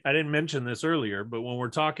 Right? I didn't mention this earlier, but when we're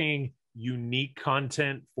talking unique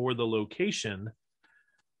content for the location,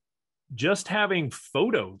 just having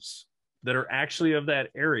photos that are actually of that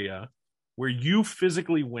area where you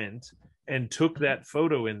physically went and took that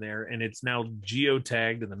photo in there, and it's now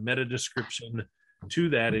geotagged and the meta description to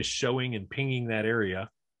that is showing and pinging that area,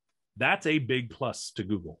 that's a big plus to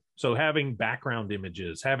Google. So having background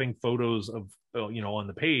images, having photos of, on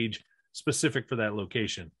the page specific for that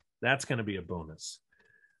location, that's going to be a bonus.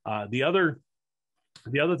 The other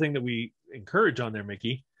thing that we encourage on there,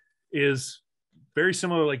 Mickey, is very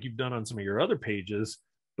similar like you've done on some of your other pages.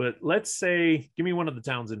 But let's say, give me one of the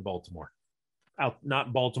towns in Baltimore.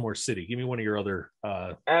 Not Baltimore City. Give me one of your other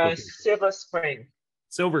Silver Spring.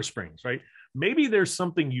 Silver Springs, right? maybe there's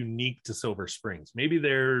something unique to Silver Springs. Maybe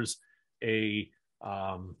there's a,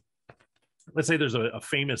 let's say there's a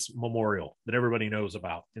famous memorial that everybody knows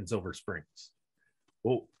about in Silver Springs.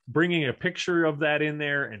 Well, bringing a picture of that in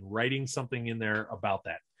there and writing something in there about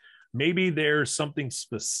that. Maybe there's something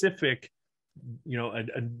specific, you know,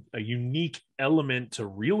 a unique element to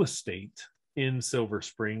real estate in Silver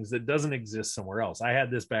Springs that doesn't exist somewhere else. I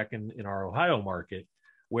had this back in our Ohio market,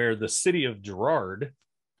 where the city of Girard,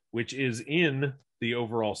 which is in the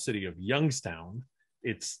overall city of Youngstown,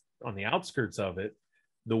 it's on the outskirts of it.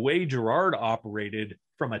 The way Girard operated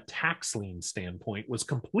from a tax lien standpoint was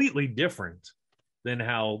completely different than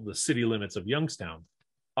how the city limits of Youngstown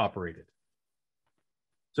operated.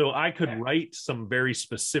 So I could write some very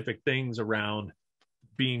specific things around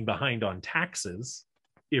being behind on taxes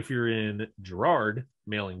if you're in Girard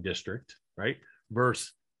mailing district, right?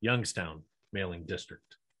 Versus Youngstown mailing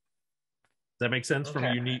district. Does that make sense from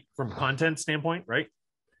a unique, from content standpoint, right?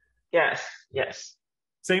 Yes, yes.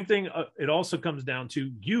 Same thing. It also comes down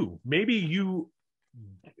to you. Maybe you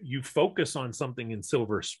focus on something in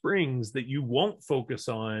Silver Springs that you won't focus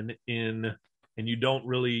on in, and you don't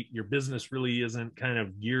really, your business really isn't kind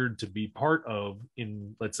of geared to be part of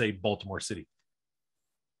in, let's say, Baltimore City.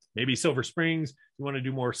 Maybe Silver Springs, you want to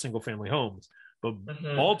do more single family homes, but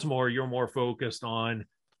Baltimore, you're more focused on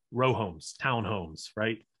row homes, townhomes,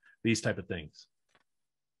 right? These type of things.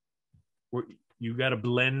 You got to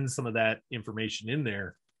blend some of that information in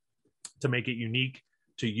there to make it unique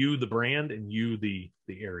to you, the brand, and you, the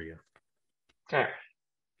area. Okay.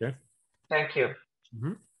 Okay. Thank you.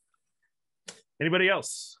 Mm-hmm. Anybody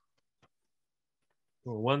else?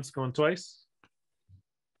 Going once, going twice?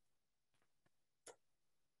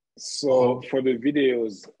 So for the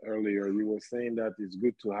videos earlier, you were saying that it's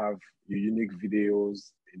good to have your unique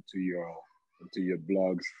videos into your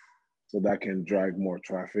blogs so that can drive more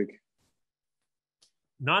traffic.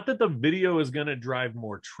 Not that the video is going to drive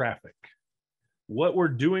more traffic. What we're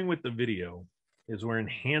doing with the video is we're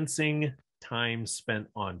enhancing time spent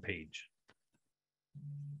on page.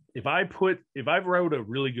 If I wrote a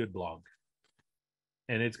really good blog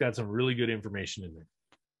and it's got some really good information in there,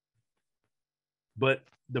 but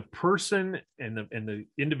the person and the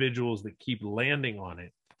individuals that keep landing on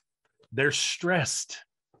it, they're stressed.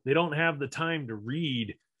 They don't have the time to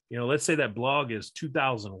read. You know, let's say that blog is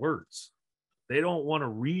 2,000 words. They don't want to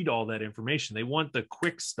read all that information. They want the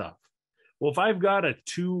quick stuff. Well, if I've got a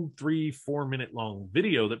 2, 3, 4 minute long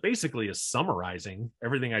video that basically is summarizing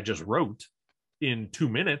everything I just wrote in 2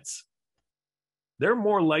 minutes, they're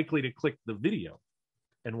more likely to click the video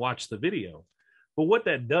and watch the video. But what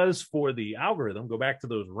that does for the algorithm, go back to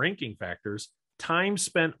those ranking factors, time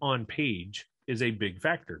spent on page is a big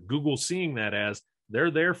factor. Google seeing that as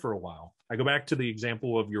they're there for a while. I go back to the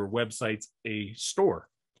example of your website's a store.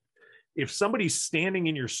 If somebody's standing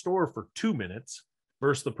in your store for 2 minutes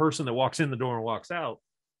versus the person that walks in the door and walks out,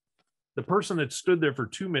 the person that stood there for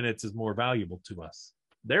 2 minutes is more valuable to us.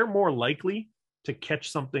 They're more likely to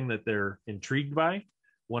catch something that they're intrigued by,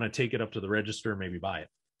 want to take it up to the register, maybe buy it,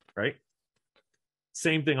 right?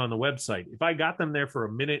 Same thing on the website. If I got them there for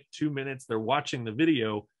a minute, 2 minutes, they're watching the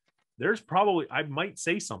video, there's probably, I might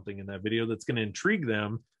say something in that video that's going to intrigue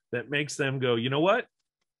them that makes them go, you know what?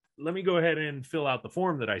 Let me go ahead and fill out the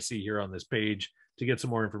form that I see here on this page to get some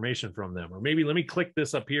more information from them. Or maybe let me click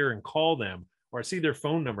this up here and call them, or I see their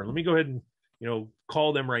phone number. Let me go ahead and, you know,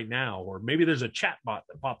 call them right now. Or maybe there's a chat bot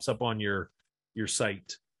that pops up on your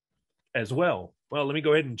site as well. Well, let me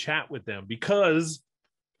go ahead and chat with them because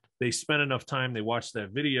they spent enough time, they watched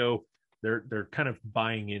that video, they're kind of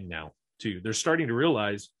buying in now too. They're starting to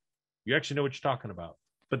realize you actually know what you're talking about,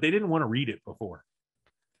 but they didn't want to read it before.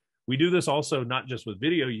 We do this also not just with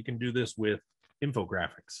video, you can do this with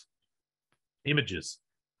infographics, images.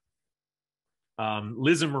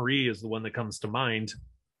 Liz and Marie is the one that comes to mind.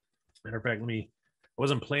 Matter of fact, I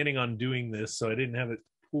wasn't planning on doing this, so I didn't have it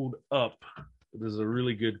pulled up. This is a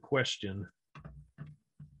really good question.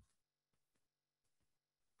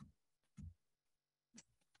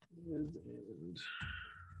 And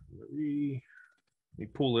Marie, let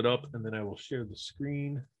me pull it up and then I will share the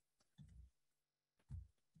screen.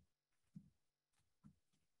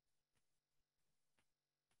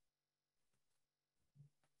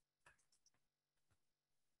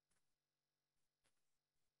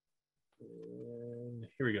 And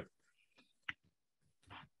here we go.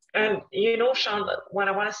 And you know, Sean, what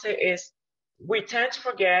I want to say is we tend to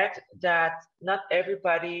forget that not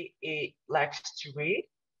everybody likes to read,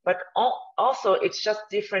 but also it's just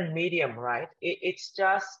different medium, right? It's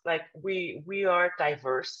just like we are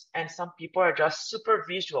diverse, and some people are just super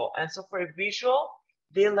visual. And so for a visual,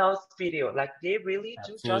 they love video. Like they really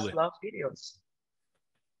do just Absolutely. love videos.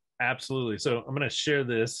 Absolutely. So I'm going to share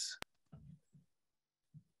this.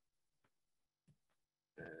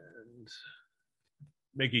 And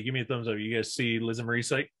Mickey, give me a thumbs up. You guys see Liz and Marie's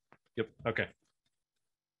site? Yep. Okay.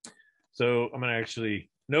 So I'm going to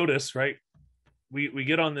actually notice, right? We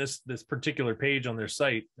get on this particular page on their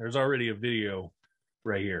site. There's already a video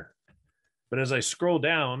right here. But as I scroll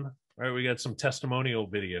down, right, we got some testimonial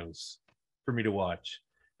videos for me to watch.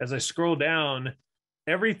 As I scroll down,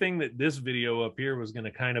 everything that this video up here was going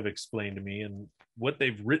to kind of explain to me, and what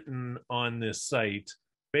they've written on this site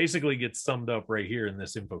basically gets summed up right here in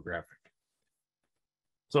this infographic.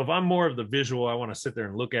 So if I'm more of the visual, I want to sit there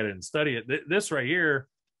and look at it and study it. This right here,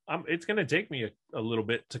 it's going to take me a little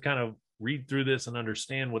bit to kind of read through this and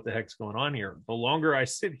understand what the heck's going on here. The longer I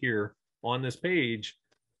sit here on this page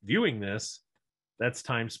viewing this, that's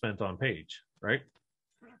time spent on page, right?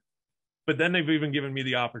 But then they've even given me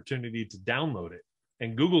the opportunity to download it.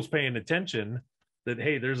 And Google's paying attention that,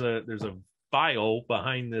 hey, there's a file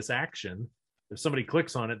behind this action. If somebody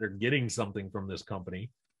clicks on it, they're getting something from this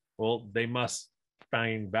company. Well, they must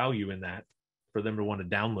find value in that for them to want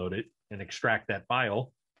to download it and extract that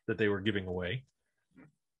file that they were giving away.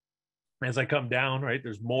 As I come down, right,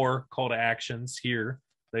 there's more call to actions here.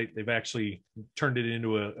 They've actually turned it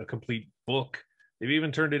into a complete book. They've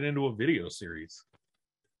even turned it into a video series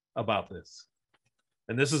about this.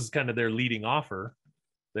 And this is kind of their leading offer.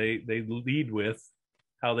 They lead with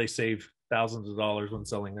how they save thousands of dollars when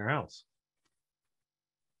selling their house.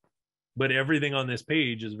 But everything on this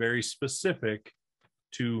page is very specific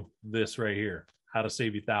to this right here, how to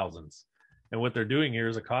save you thousands. And what they're doing here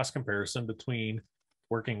is a cost comparison between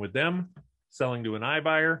working with them, selling to an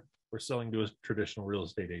iBuyer, or selling to a traditional real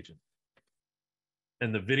estate agent.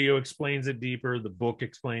 And the video explains it deeper. The book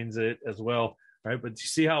explains it as well, right? But you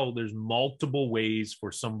see how there's multiple ways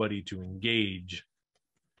for somebody to engage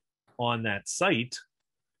on that site,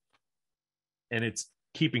 and it's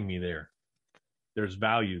keeping me there. There's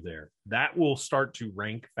value there. That will start to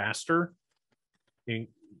rank faster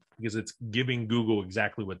because it's giving Google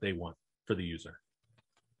exactly what they want for the user.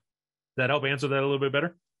 Does that help answer that a little bit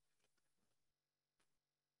better?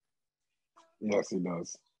 Yes, it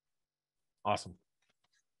does. Awesome.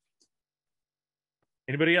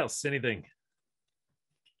 Anybody else? Anything?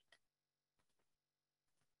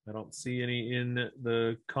 I don't see any in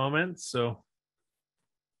the comments. So,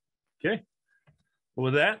 okay. Well,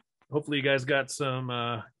 with that, hopefully you guys got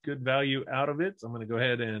some good value out of it. I'm going to go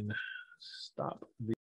ahead and stop the